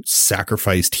they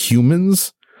sacrificed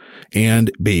humans and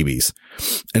babies.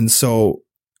 And so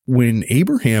when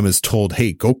Abraham is told,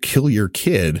 hey, go kill your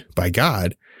kid by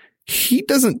God, he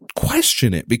doesn't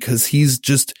question it because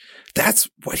that's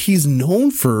what he's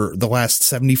known for the last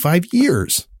 75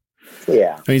 years.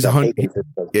 Yeah. He's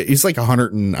like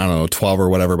 112 or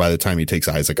whatever by the time he takes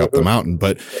Isaac up the mountain.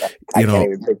 But, I can't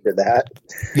even picture that.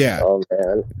 Yeah. Oh,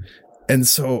 man. And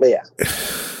so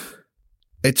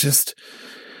it's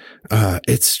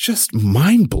just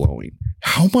mind blowing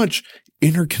how much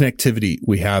interconnectivity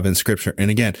we have in scripture.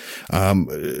 And again,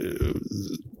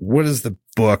 what is the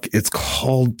book? It's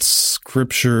called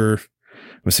Scripture.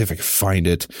 Let me see if I can find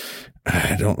it.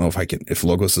 I don't know if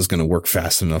Logos is going to work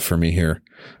fast enough for me here.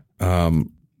 I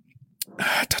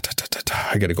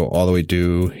got to go all the way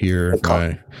to here.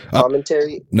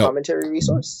 Commentary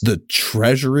resource. The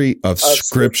Treasury of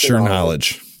Scripture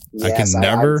Knowledge. Yes,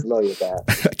 I'm familiar with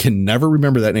that. I can never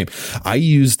remember that name. I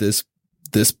use this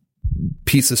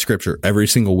piece of scripture every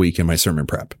single week in my sermon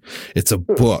prep. It's a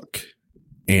book,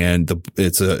 and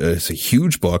it's a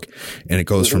huge book, and it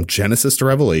goes from Genesis to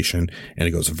Revelation, and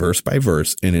it goes verse by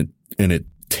verse, and it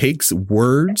takes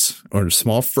words or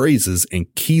small phrases and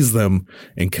keys them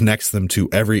and connects them to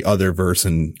every other verse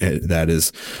that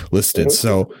is listed.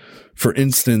 So, for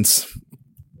instance,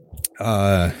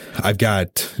 I've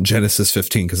got Genesis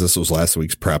 15 because this was last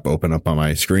week's prep open up on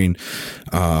my screen.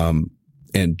 And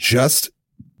just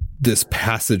this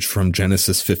passage from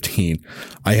Genesis 15,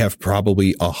 I have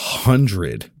probably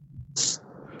 100.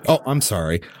 Oh, I'm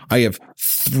sorry. I have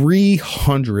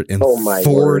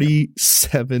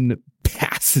 347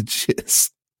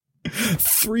 passages.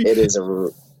 It is a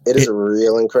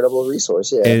real incredible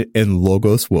resource. Yeah. And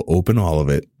Logos will open all of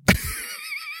it.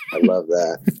 I love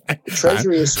that. The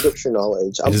Treasury of Scripture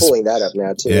Knowledge. I'm pulling that up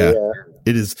now too. Yeah.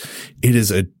 It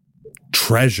is a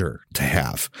treasure to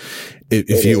have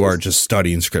if you are just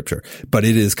studying scripture, but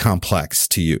it is complex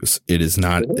to use. It is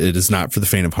not for the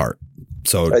faint of heart.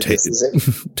 So take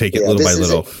it little by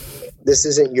little. This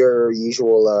isn't your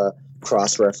usual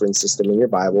cross-reference system in your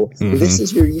Bible. This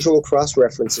is your usual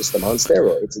cross-reference system on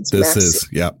steroids. It's massive.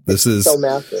 This is so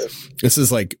massive. This is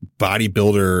like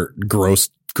bodybuilder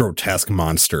grotesque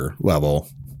monster level.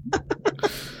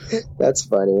 That's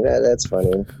funny. That's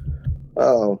funny.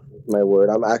 Oh my word!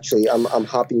 I'm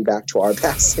hopping back to our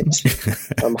passage.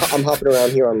 I'm hopping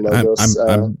around here on Logos.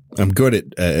 I'm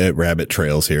good at rabbit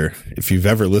trails here. If you've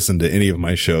ever listened to any of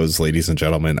my shows, ladies and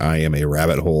gentlemen, I am a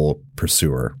rabbit hole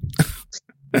pursuer.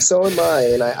 So am I,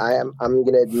 and I'm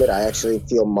going to admit I actually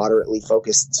feel moderately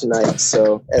focused tonight.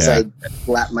 So as I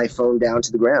lap my phone down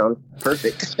to the ground,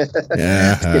 perfect. Get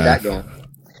that going.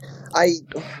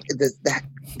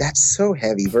 That's so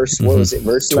heavy. Verse, what was it?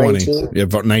 Verse 19? Yeah,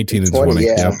 19 and 20.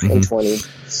 Yeah, and 20.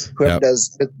 Whoever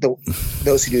does,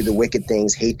 those who do the wicked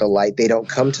things hate the light. They don't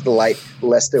come to the light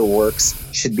lest their works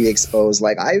should be exposed.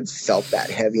 Like, I've felt that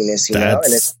heaviness, know?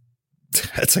 And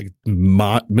that's like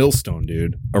millstone,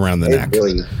 dude, around the neck.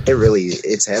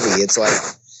 It's heavy. It's like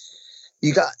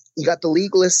you got the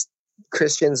legalist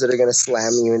Christians that are going to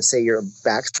slam you and say you're a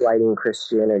backsliding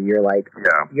Christian, or you're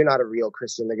you're not a real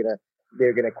Christian.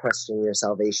 They're going to question your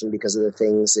salvation because of the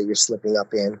things that you're slipping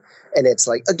up in. And it's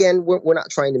like, again, we're not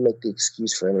trying to make the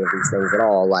excuse for any of these things at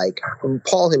all. Like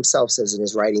Paul himself says in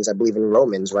his writings, I believe in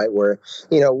Romans, right, where,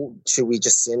 should we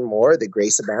just sin more that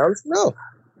grace abounds?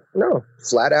 No,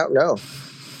 flat out no.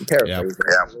 Paraphrase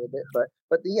that a little bit, but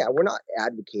we're not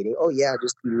advocating,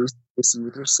 just be easy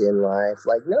with your sin life.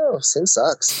 Like, no, sin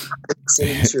sucks. Sin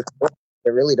is your fault.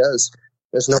 It really does.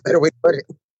 There's no better way to put it.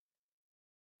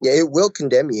 Yeah, it will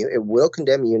condemn you. It will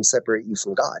condemn you and separate you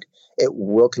from God. It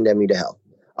will condemn you to hell.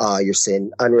 Your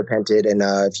sin, unrepented, and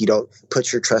if you don't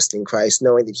put your trust in Christ,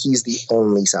 knowing that He's the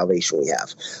only salvation we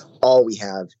have. All we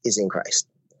have is in Christ.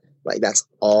 Like, that's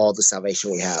all the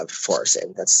salvation we have for our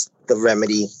sin. That's the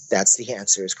remedy. That's the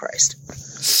answer, is Christ.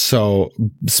 So,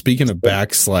 speaking of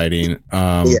backsliding,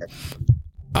 I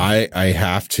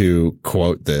have to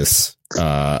quote this.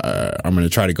 I'm going to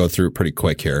try to go through it pretty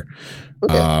quick here.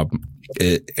 Okay.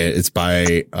 It's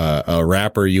by a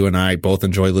rapper you and I both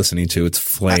enjoy listening to. It's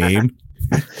Flame.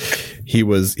 He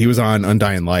was on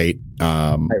Undying Light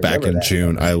back in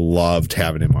June. I loved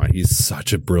having him on. He's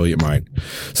such a brilliant mind.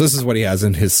 So this is what he has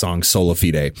in his song Sola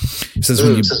Fide. He says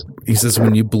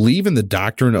when you believe in the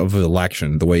doctrine of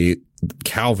election the way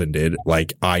Calvin did,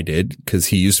 like I did, because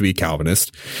he used to be a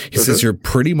Calvinist, he says you're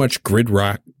pretty much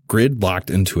gridlocked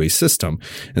into a system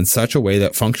in such a way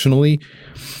that functionally,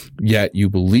 yet you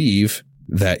believe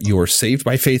that you're saved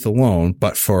by faith alone,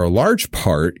 but for a large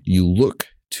part, you look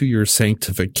to your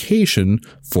sanctification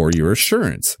for your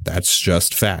assurance. That's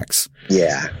just facts.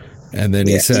 Yeah. And then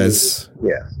he says,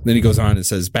 then he goes on and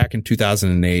says, back in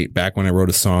 2008, back when I wrote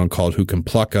a song called Who Can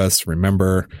Pluck Us,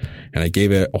 remember? And I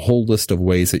gave it a whole list of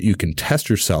ways that you can test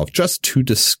yourself just to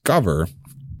discover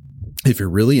if you're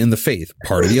really in the faith,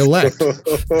 part of the elect.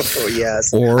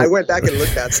 Yes. Or, I went back and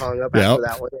looked that song up after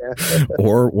that one. Yeah.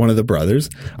 Or one of the brothers.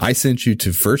 I sent you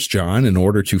to 1 John in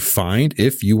order to find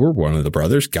if you were one of the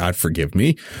brothers, God forgive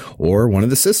me, or one of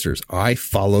the sisters. I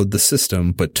followed the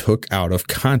system, but took out of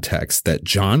context that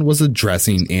John was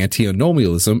addressing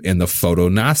antinomianism and the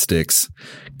photo-Gnostics.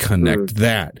 Connect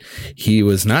that. He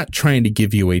was not trying to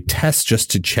give you a test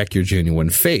just to check your genuine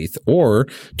faith or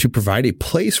to provide a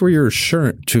place where you're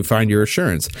to find your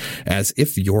assurance, as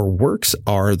if your works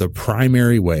are the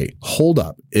primary way. Hold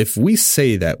up. If we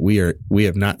say that we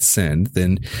have not sinned,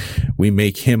 then we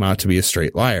make him out to be a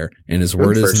straight liar, and his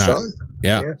word is not.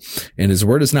 Yeah. And his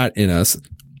word is not in us.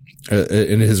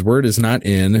 And his word is not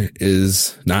in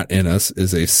us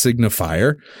is a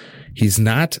signifier. He's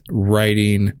not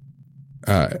writing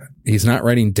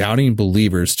doubting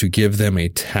believers to give them a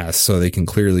test so they can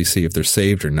clearly see if they're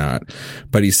saved or not.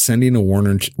 But he's sending a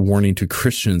warning to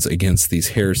Christians against these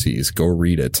heresies. Go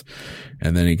read it.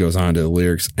 And then he goes on to the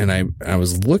lyrics. And I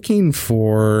was looking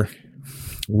for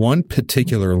one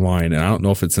particular line, and I don't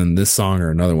know if it's in this song or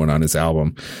another one on his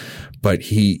album, but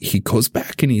he goes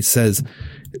back and he says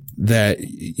that,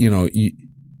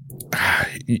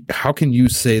 how can you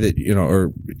say that,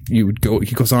 or you would go,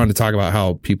 he goes on to talk about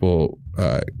how people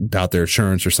doubt their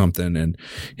assurance or something. And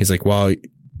he's like, well,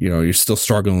 you're still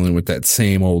struggling with that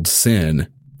same old sin.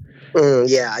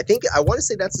 Yeah, I want to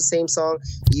say that's the same song.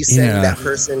 You send that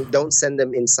person, don't send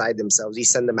them inside themselves. You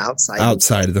send them outside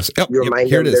of this. Yep, you remind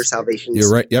them their salvation.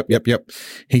 You're right. Yep.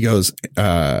 He goes,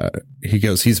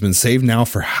 he's been saved now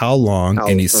for how long?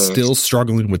 And he's still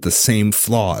struggling with the same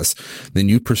flaws. Then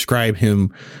you prescribe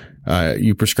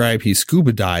he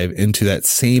scuba dive into that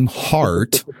same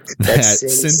heart that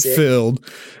sin-filled,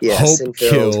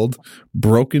 hope-killed,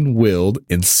 broken-willed,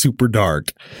 and super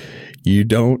dark. You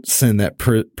don't send that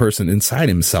person inside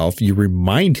himself. You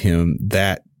remind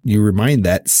that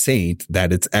saint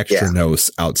that it's extranos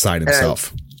outside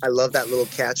himself. I love that little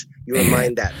catch. You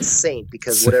remind that saint,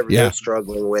 because whatever they're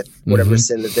struggling with, whatever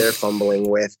sin that they're fumbling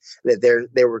with, that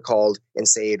they were called and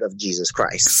saved of Jesus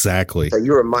Christ. Exactly. So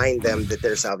you remind them that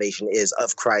their salvation is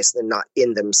of Christ and not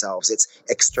in themselves. It's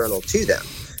external to them.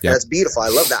 Yep. That's beautiful. I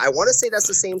love that. I want to say that's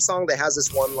the same song that has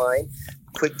this one line.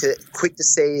 Quick to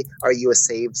say, are you a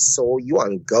saved soul? You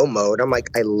on go mode. I'm like,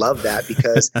 I love that,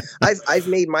 because I've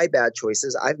made my bad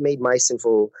choices. I've made my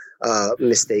sinful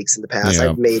mistakes in the past.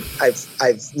 Yeah.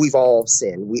 We've all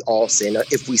sinned. We all sin.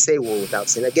 If we say we're without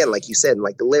sin, again, like you said, and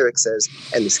like the lyric says,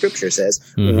 and the scripture says,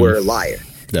 we're a liar.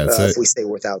 That's it. If we say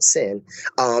we're without sin.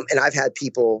 And I've had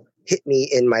people hit me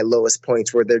in my lowest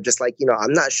points where they're just like,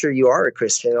 I'm not sure you are a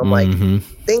Christian. I'm like,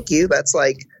 thank you. That's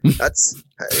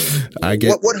I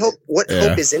get what hope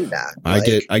is in that.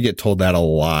 I get told that a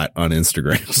lot on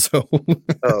Instagram. So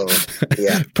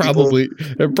yeah, probably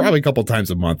a couple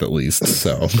times a month at least.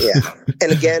 So yeah.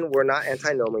 And again, we're not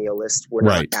antinomialists. We're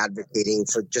not advocating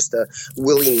for just a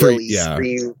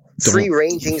willy-nilly free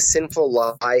ranging sinful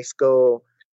life. Go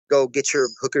get your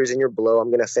hookers and your blow. I'm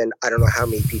going to offend I don't know how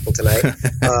many people tonight.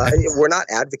 We're not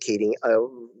advocating a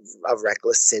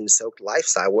reckless, sin-soaked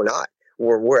lifestyle. We're not.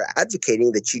 We're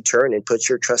advocating that you turn and put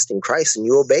your trust in Christ and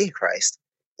you obey Christ.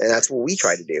 And that's what we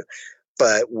try to do.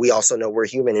 But we also know we're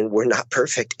human and we're not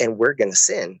perfect, and we're going to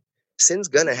sin. Sin's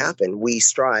going to happen. We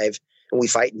strive and we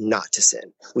fight not to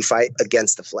sin. We fight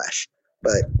against the flesh.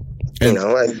 But,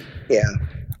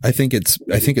 I think it's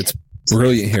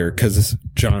brilliant here, because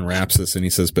John wraps this and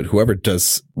he says, but whoever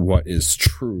does what is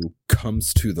true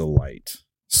comes to the light,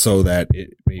 so that it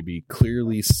may be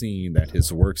clearly seen that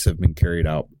his works have been carried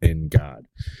out in God.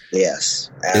 Yes,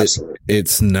 absolutely.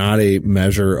 It's not a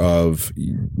measure of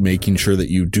making sure that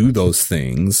you do those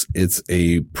things. It's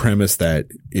a premise that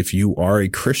if you are a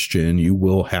Christian, you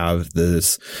will have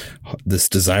this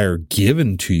desire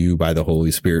given to you by the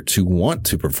Holy Spirit to want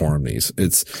to perform these.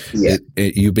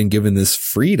 You've been given this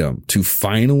freedom to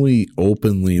finally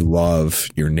openly love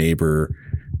your neighbor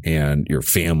and your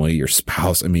family, your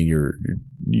spouse. I mean,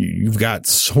 you've got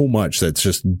so much that's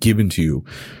just given to you.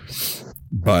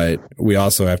 But we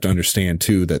also have to understand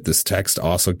too that this text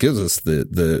also gives us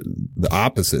the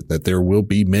opposite, that there will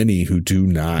be many who do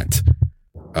not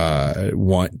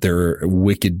want their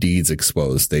wicked deeds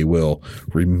exposed. They will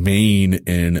remain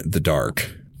in the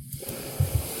dark.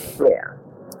 Yeah.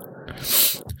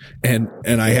 And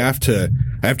I have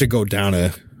to go down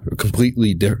a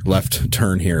completely left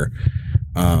turn here.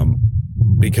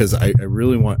 Because I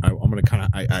really want, I'm going to kind of,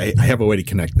 I have a way to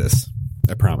connect this.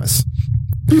 I promise.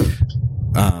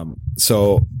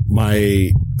 So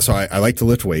I like to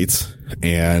lift weights,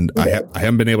 and I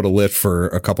haven't been able to lift for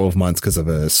a couple of months because of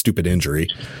a stupid injury.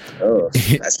 Oh,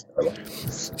 that's terrible.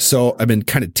 So I've been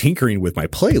kind of tinkering with my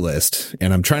playlist,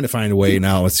 and I'm trying to find a way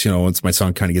now. It's, once my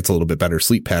son kind of gets a little bit better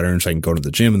sleep patterns, I can go to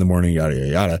the gym in the morning, yada, yada,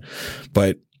 yada.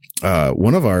 But,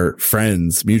 one of our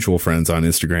mutual friends on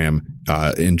Instagram,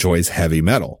 enjoys heavy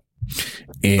metal,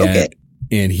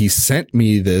 and he sent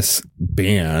me this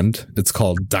band. It's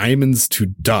called Diamonds to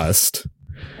Dust.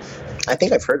 I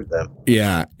think I've heard of them.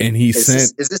 Yeah. And he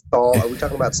is this Saul? Are we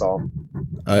talking about Saul?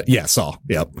 Yeah, Saul.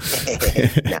 Yep.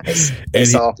 Nice. And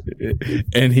Saul.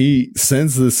 And he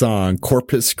sends the song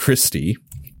Corpus Christi.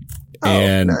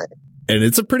 Nice. And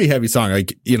it's a pretty heavy song.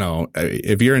 Like,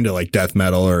 if you're into like death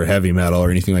metal or heavy metal or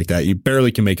anything like that, you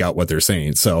barely can make out what they're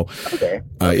saying. So,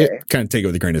 it kind of take it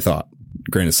with a grain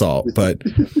of salt, but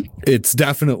it's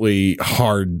definitely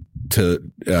hard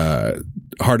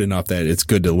enough that it's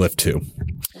good to lift to.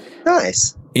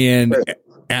 Nice. And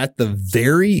at the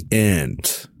very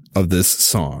end of this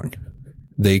song,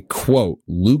 they quote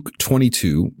Luke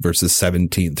 22 verses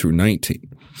 17 through 19.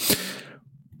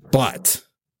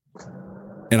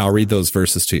 And I'll read those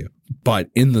verses to you. But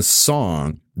in the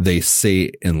song, they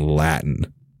say in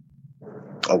Latin.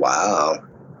 Oh, wow.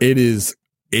 It is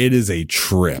a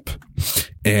trip.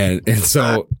 And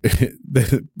so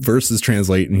the verses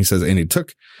translate, and he says, and he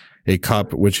took a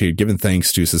cup which he had given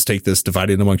thanks to, says, take this, divide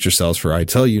it amongst yourselves, for I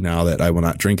tell you now that I will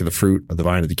not drink of the fruit of the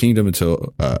vine of the kingdom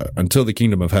until the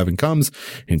kingdom of heaven comes.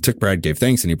 And he took bread, gave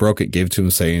thanks, and he broke it, gave it to him,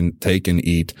 saying, take and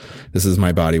eat. This is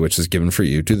my body, which is given for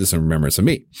you. Do this in remembrance of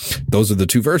me. Those are the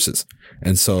two verses.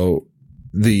 And so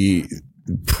how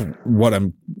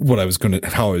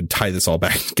I would tie this all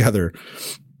back together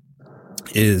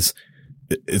is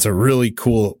it's a really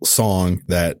cool song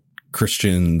that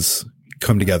Christians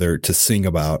come together to sing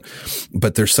about,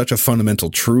 but there's such a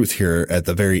fundamental truth here at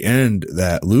the very end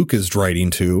that Luke is writing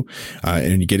to,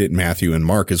 and you get it in Matthew and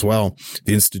Mark as well,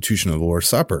 the institution of the Lord's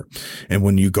Supper. And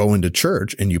when you go into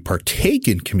church and you partake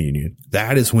in communion,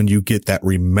 that is when you get that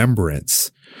remembrance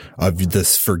of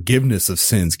this forgiveness of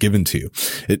sins given to you.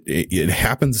 It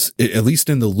happens, at least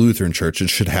in the Lutheran church, it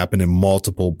should happen in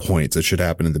multiple points. It should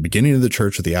happen in the beginning of the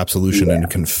church with the absolution and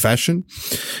confession.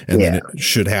 And then it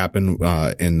should happen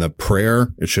in the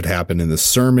prayer. It should happen in the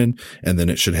sermon. And then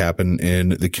it should happen in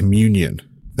the communion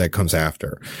that comes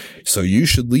after. So you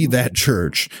should leave that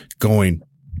church going,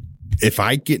 if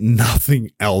I get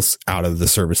nothing else out of the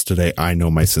service today, I know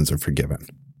my sins are forgiven.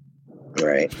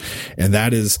 Right. And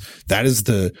that is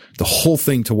the whole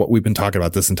thing to what we've been talking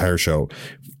about this entire show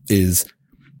is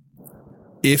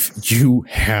if you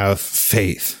have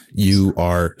faith, you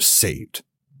are saved.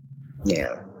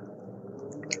 Yeah.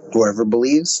 Whoever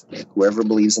believes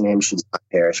in him should not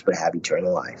perish, but have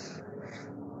eternal life.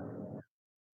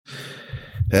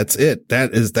 That's it.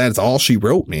 That's all she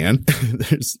wrote, man.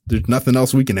 There's nothing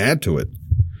else we can add to it.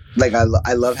 Like I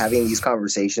love having these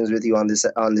conversations with you on this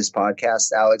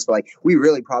podcast, Alex. But like we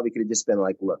really probably could have just been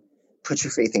like, look, put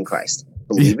your faith in Christ,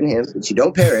 believe in him, that you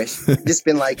don't perish. Just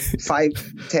been like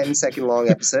 5-10 second long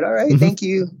episode. All right, thank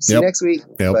you. See you next week.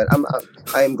 Yep. But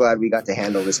I am glad we got to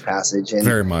handle this passage, and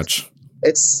very much.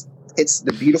 It's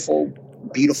the beautiful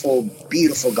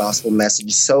gospel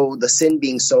message. So the sin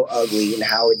being so ugly and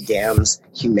how it damns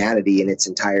humanity in its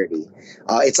entirety.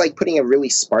 It's like putting a really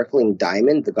sparkling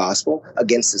diamond, the gospel,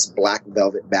 against this black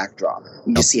velvet backdrop.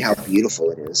 You just see how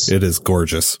beautiful it is. It is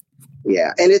gorgeous.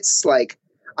 Yeah. And it's like,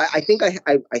 I think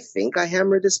I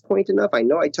hammered this point enough. I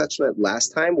know I touched on it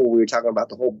last time when we were talking about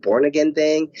the whole born again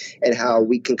thing and how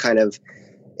we can kind of,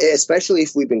 especially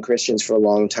if we've been Christians for a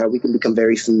long time, we can become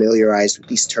very familiarized with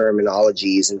these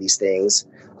terminologies and these things.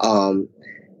 And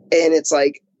it's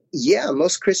like, yeah,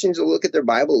 most Christians will look at their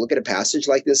Bible, look at a passage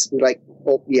like this, and be like,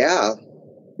 well, yeah,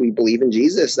 we believe in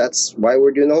Jesus. That's why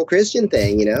we're doing the whole Christian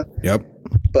thing, you know? Yep.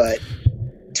 But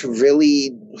to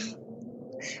really,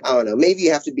 I don't know, maybe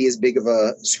you have to be as big of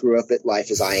a screw up at life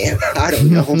as I am. I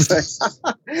don't know.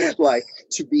 Like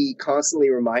to be constantly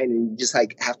reminded, you just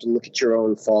like have to look at your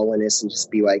own fallenness and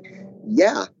just be like,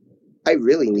 yeah, I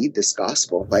really need this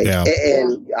gospel. Like,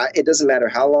 and it doesn't matter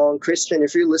how long, Christian,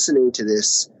 if you're listening to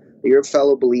this, you're a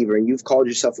fellow believer and you've called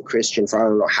yourself a Christian for I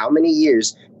don't know how many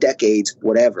years, decades,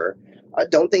 whatever.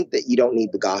 Don't think that you don't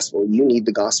need the gospel. You need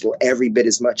the gospel every bit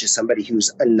as much as somebody who's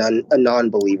a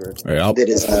non-believer that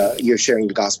is you're sharing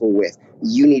the gospel with.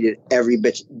 You need it every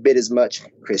bit as much,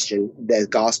 Christian. The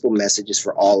gospel message is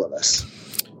for all of us.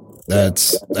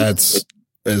 That's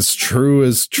as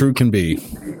true can be.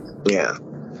 Yeah.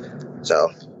 So,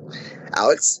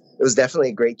 Alex, was definitely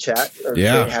a great chat.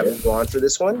 Yeah. Great having you on for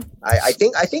this one. I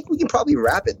think we can probably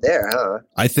wrap it there, huh?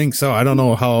 I think so. I don't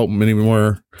know how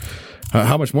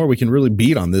much more we can really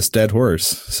beat on this dead horse.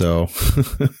 So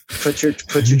put your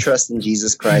trust in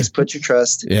Jesus Christ. Put your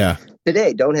trust. Yeah.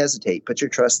 Today, don't hesitate. Put your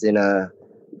trust in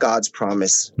God's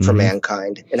promise for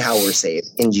mankind and how we're saved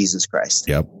in Jesus Christ.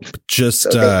 Yep.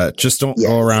 Just don't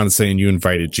go around saying you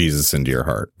invited Jesus into your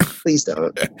heart. Please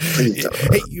don't. Please don't.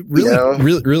 Hey,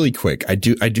 really quick. I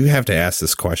do have to ask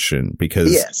this question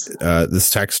because this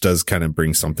text does kind of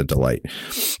bring something to light.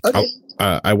 Okay.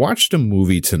 I watched a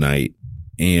movie tonight,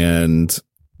 and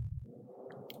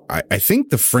I think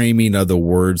the framing of the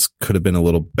words could have been a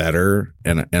little better,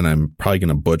 and I'm probably going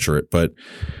to butcher it, but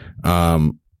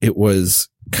it was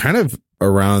kind of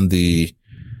around the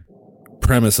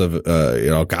premise of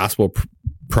gospel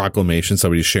proclamation.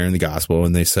 Somebody's sharing the gospel,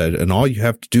 and they said, and all you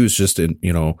have to do is just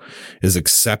is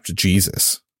accept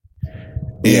Jesus.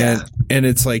 And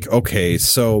it's like, okay,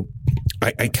 so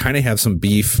I kind of have some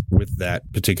beef with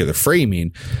that particular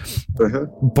framing,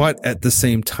 but at the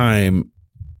same time,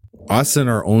 us in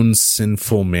our own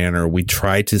sinful manner, we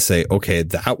try to say, okay,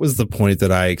 that was the point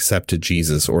that I accepted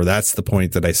Jesus, or that's the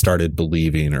point that I started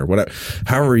believing, or whatever,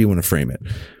 however you want to frame it.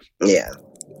 Yeah.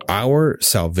 Our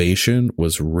salvation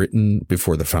was written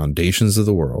before the foundations of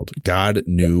the world. God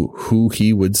knew who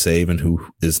he would save and who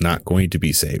is not going to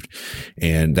be saved.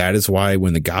 And that is why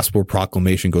when the gospel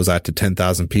proclamation goes out to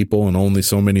 10,000 people and only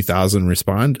so many thousand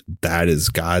respond, that is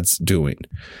God's doing.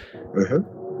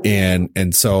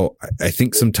 And so I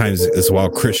think sometimes as well,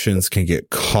 Christians can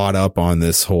get caught up on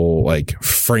this whole like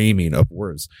framing of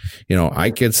words.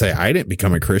 I could say I didn't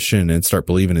become a Christian and start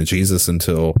believing in Jesus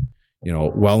until,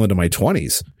 well into my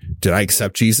 20s. Did I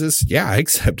accept Jesus? Yeah, I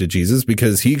accepted Jesus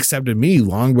because he accepted me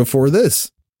long before this.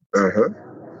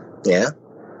 Yeah.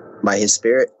 By his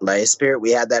spirit,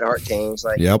 we had that heart change.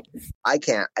 Like, yep. I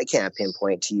can't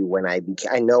pinpoint to you when I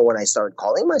know when I started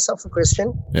calling myself a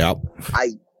Christian. Yep.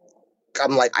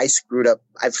 I'm like, I've screwed up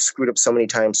so many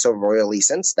times so royally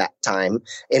since that time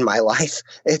in my life.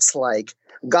 It's like,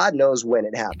 God knows when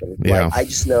it happened. Yeah. Like, I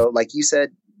just know, like you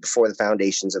said, before the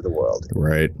foundations of the world.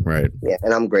 Right. Yeah.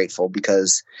 And I'm grateful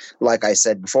because, like I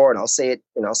said before, and I'll say it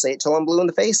till I'm blue in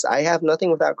the face, I have nothing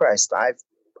without Christ.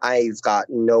 I've got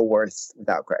no worth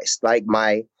without Christ. Like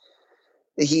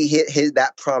he hit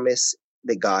that promise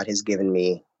that God has given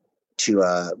me to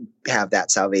have that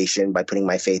salvation by putting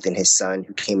my faith in his son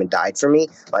who came and died for me.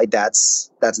 Like that's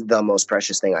the most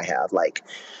precious thing I have. Like,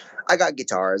 I got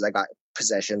guitars, I got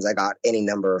possessions, I got any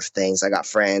number of things, I got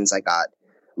friends, I got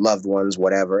loved ones,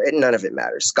 whatever, and none of it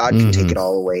matters. God can take it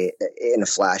all away in a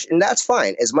flash, and that's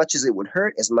fine, as much as it would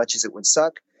hurt, as much as it would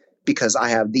suck, because I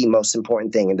have the most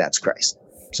important thing, and that's Christ.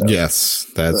 So, yes,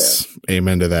 that's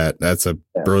amen to that. That's a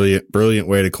brilliant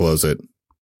way to close it.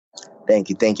 Thank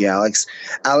you, Alex.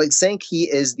 Alex Sankey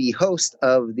is the host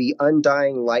of the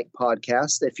Undying Light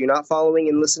podcast. If you're not following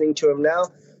and listening to him now,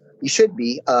 you should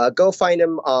be. Go find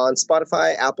him on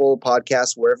Spotify, Apple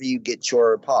Podcasts, wherever you get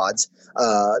your pods.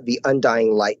 The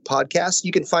Undying Light podcast.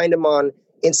 You can find him on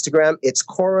Instagram. It's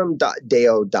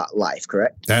quorum.deo.life,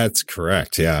 correct? That's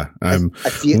correct. Yeah. I'm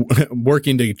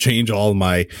working to change all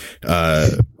my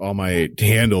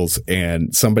handles,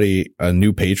 and a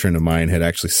new patron of mine had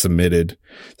actually submitted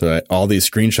all these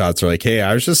screenshots. Are like, hey,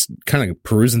 I was just kind of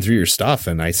perusing through your stuff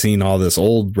and I seen all this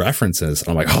old references. And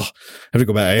I'm like, I have to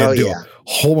go back. I had to do a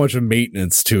whole bunch of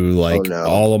maintenance to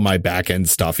all of my back end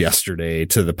stuff yesterday,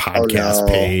 to the podcast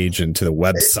page and to the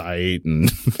website. And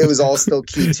it was all still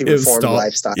key to Reformed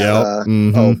Lifestyle. Yep.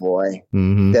 Oh boy.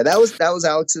 Yeah, that was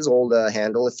Alex's old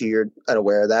handle, if you're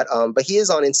unaware of that. But he is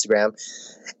on Instagram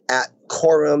at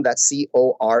Quorum, that's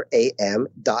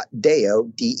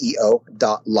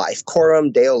CORAM.deo.life.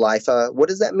 Quorum Deo Life. What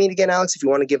does that mean again, Alex? If you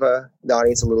want to give the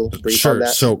audience a little brief on that.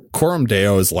 So Quorum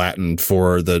Deo is Latin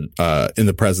for the in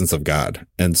the presence of God.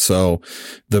 And so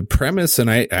the premise,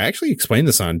 and I actually explained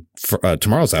this on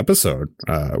tomorrow's episode.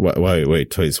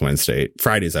 Wait, today's Wednesday,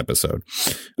 Friday's episode.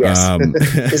 Yes.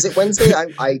 Is it Wednesday?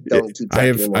 I don't keep track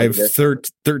anymore. I have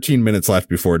 13 minutes left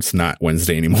before it's not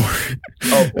Wednesday anymore.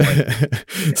 Oh boy.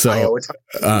 So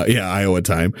Iowa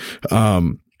time.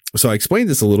 So I explained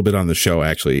this a little bit on the show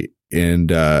actually, and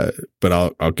but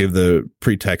I'll give the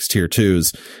pretext here too.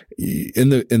 Is in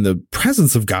the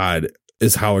presence of God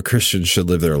is how a Christian should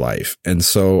live their life, and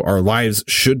so our lives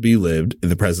should be lived in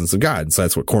the presence of God. And so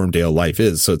that's what Quorum Deo Life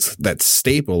is. So it's that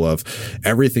staple of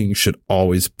everything should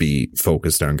always be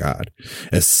focused on God.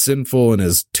 As sinful and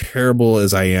as terrible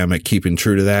as I am at keeping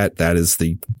true to that, that is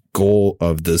the goal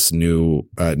of this new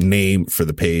name for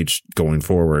the page going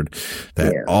forward,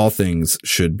 that all things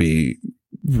should be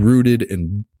rooted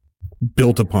and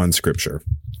built upon Scripture.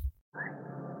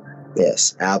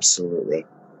 Yes, absolutely.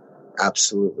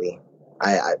 Absolutely.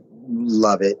 I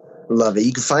love it. Love it.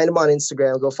 You can find him on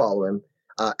Instagram. Go follow him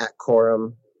at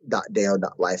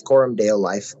quorum.dale.life. Quorum Dale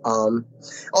Life.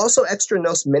 Also, Extra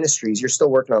Nos Ministries. You're still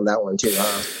working on that one too,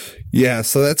 huh? Yeah,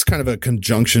 so that's kind of a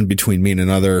conjunction between me and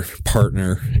another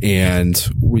partner, and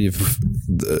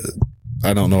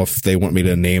I don't know if they want me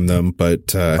to name them,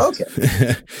 but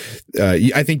okay.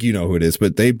 I think you know who it is,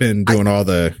 but they've been doing all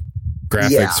the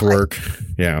graphics work.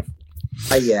 Yeah,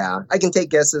 I can take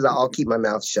guesses. I'll keep my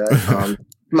mouth shut.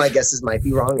 My guesses might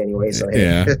be wrong anyway. So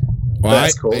yeah, well,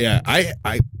 that's cool. Yeah, I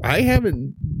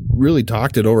haven't really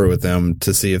talked it over with them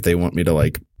to see if they want me to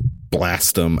like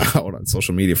blast them out on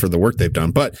social media for the work they've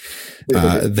done, but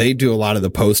they do a lot of the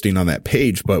posting on that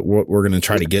page. But what we're going to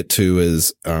try to get to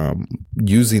is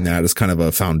using that as kind of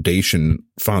a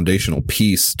foundational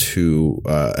piece to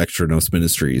Extra Nos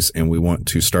Ministries, and we want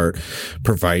to start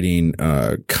providing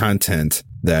content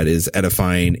that is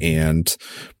edifying and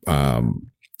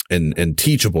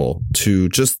teachable to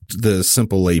just the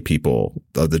simple lay people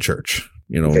of the church.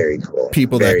 You know, very cool.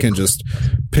 People that can just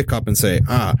pick up and say,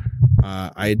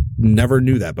 I never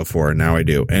knew that before, and now I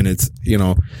do. And it's, you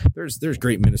know, there's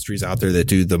great ministries out there that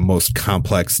do the most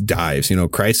complex dives. You know,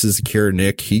 Christ is the Cure,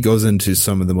 Nick, he goes into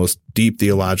some of the most deep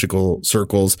theological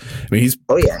circles. I mean, he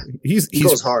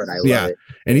goes hard. I love it.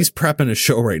 And he's prepping a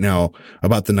show right now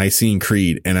about the Nicene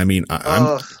Creed. And I mean,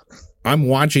 I'm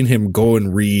watching him go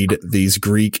and read these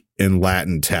Greek and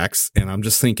Latin texts, and I'm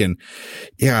just thinking,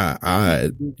 you know,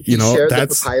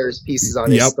 that's the papyrus pieces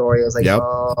on his story. I was like,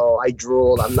 oh, I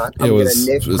drooled. I'm going to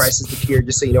nick Christ is the Cure,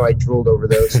 just so you know, I drooled over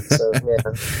those. So yeah,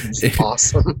 it's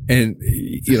awesome. And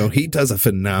you know, he does a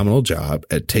phenomenal job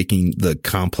at taking the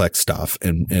complex stuff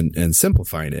and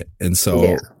simplifying it. And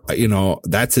so, you know,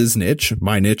 that's his niche.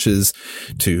 My niche is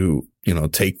to, you know,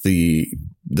 take to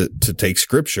take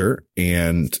Scripture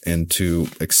and to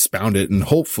expound it and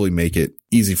hopefully make it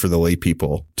easy for the lay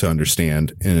people to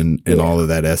understand in all of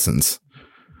that essence.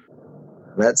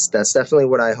 That's definitely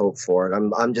what I hope for.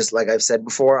 I'm just, like I've said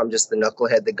before, I'm just the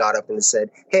knucklehead that got up and said,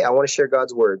 hey, I want to share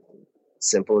God's word.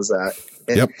 Simple as that.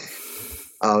 Yep.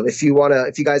 If you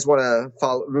guys want to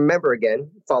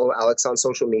follow Alex on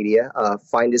social media,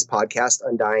 find his podcast,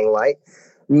 Undying Light.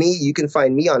 You can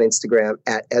find me on Instagram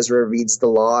at Ezra Reads the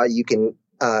Law. You can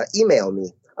email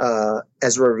me,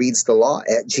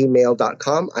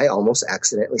 EzraReadsTheLaw@gmail.com. I almost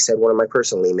accidentally said one of my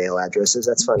personal email addresses.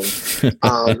 That's funny.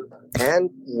 And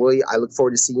I look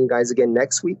forward to seeing you guys again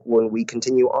next week when we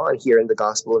continue on here in the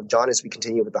Gospel of John as we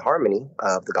continue with the harmony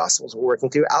of the Gospels we're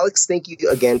working through. Alex, thank you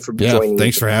again for joining me.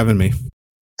 Thanks for having me.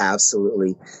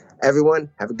 Absolutely. Everyone,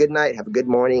 have a good night, have a good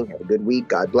morning, have a good week.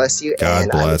 God bless you. God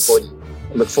bless. I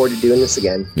look forward to doing this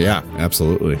again. Yeah,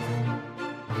 absolutely.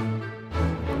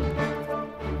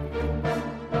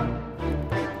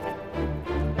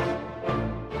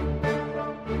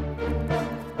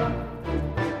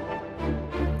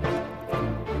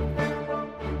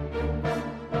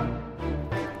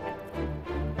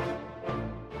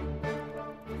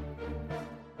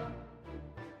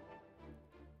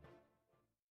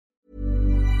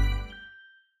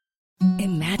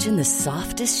 Imagine the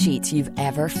softest sheets you've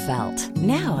ever felt.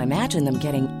 Now imagine them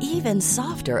getting even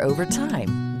softer over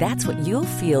time. That's what you'll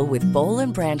feel with Boll &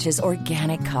 Branch's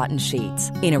organic cotton sheets.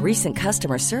 In a recent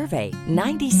customer survey,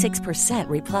 96%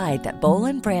 replied that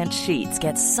Boll & Branch sheets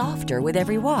get softer with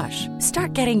every wash.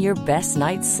 Start getting your best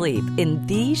night's sleep in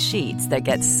these sheets that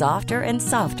get softer and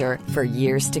softer for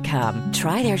years to come.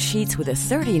 Try their sheets with a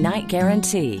 30-night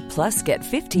guarantee. Plus, get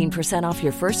 15% off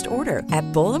your first order at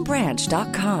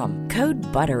BollandBranch.com. Code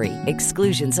BUTTERY.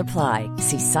 Exclusions apply.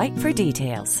 See site for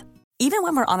details. Even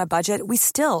when we're on a budget, we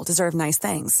still deserve nice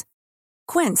things.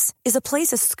 Quince is a place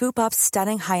to scoop up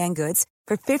stunning high-end goods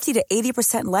for 50 to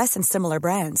 80% less than similar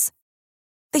brands.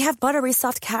 They have buttery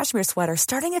soft cashmere sweaters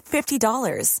starting at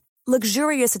 $50,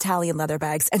 luxurious Italian leather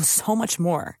bags, and so much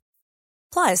more.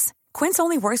 Plus, Quince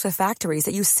only works with factories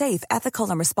that use safe, ethical,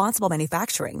 and responsible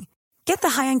manufacturing. Get the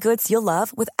high-end goods you'll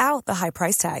love without the high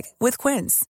price tag with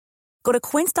Quince. Go to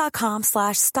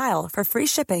quince.com/style for free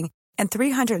shipping and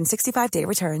 365-day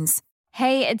returns.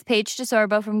 Hey, it's Paige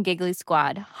DeSorbo from Giggly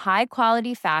Squad. High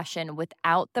quality fashion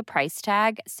without the price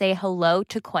tag. Say hello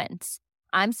to Quince.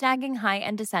 I'm snagging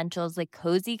high-end essentials like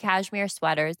cozy cashmere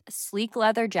sweaters, sleek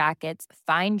leather jackets,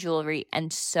 fine jewelry,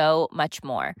 and so much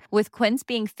more. With Quince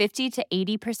being 50 to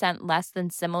 80% less than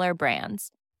similar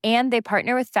brands. And they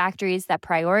partner with factories that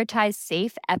prioritize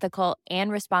safe, ethical,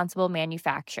 and responsible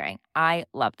manufacturing. I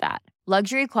love that.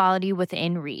 Luxury quality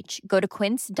within reach. Go to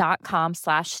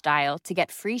quince.com/style to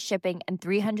get free shipping and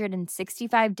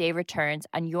 365-day returns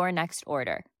on your next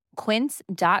order.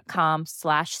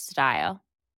 quince.com/style.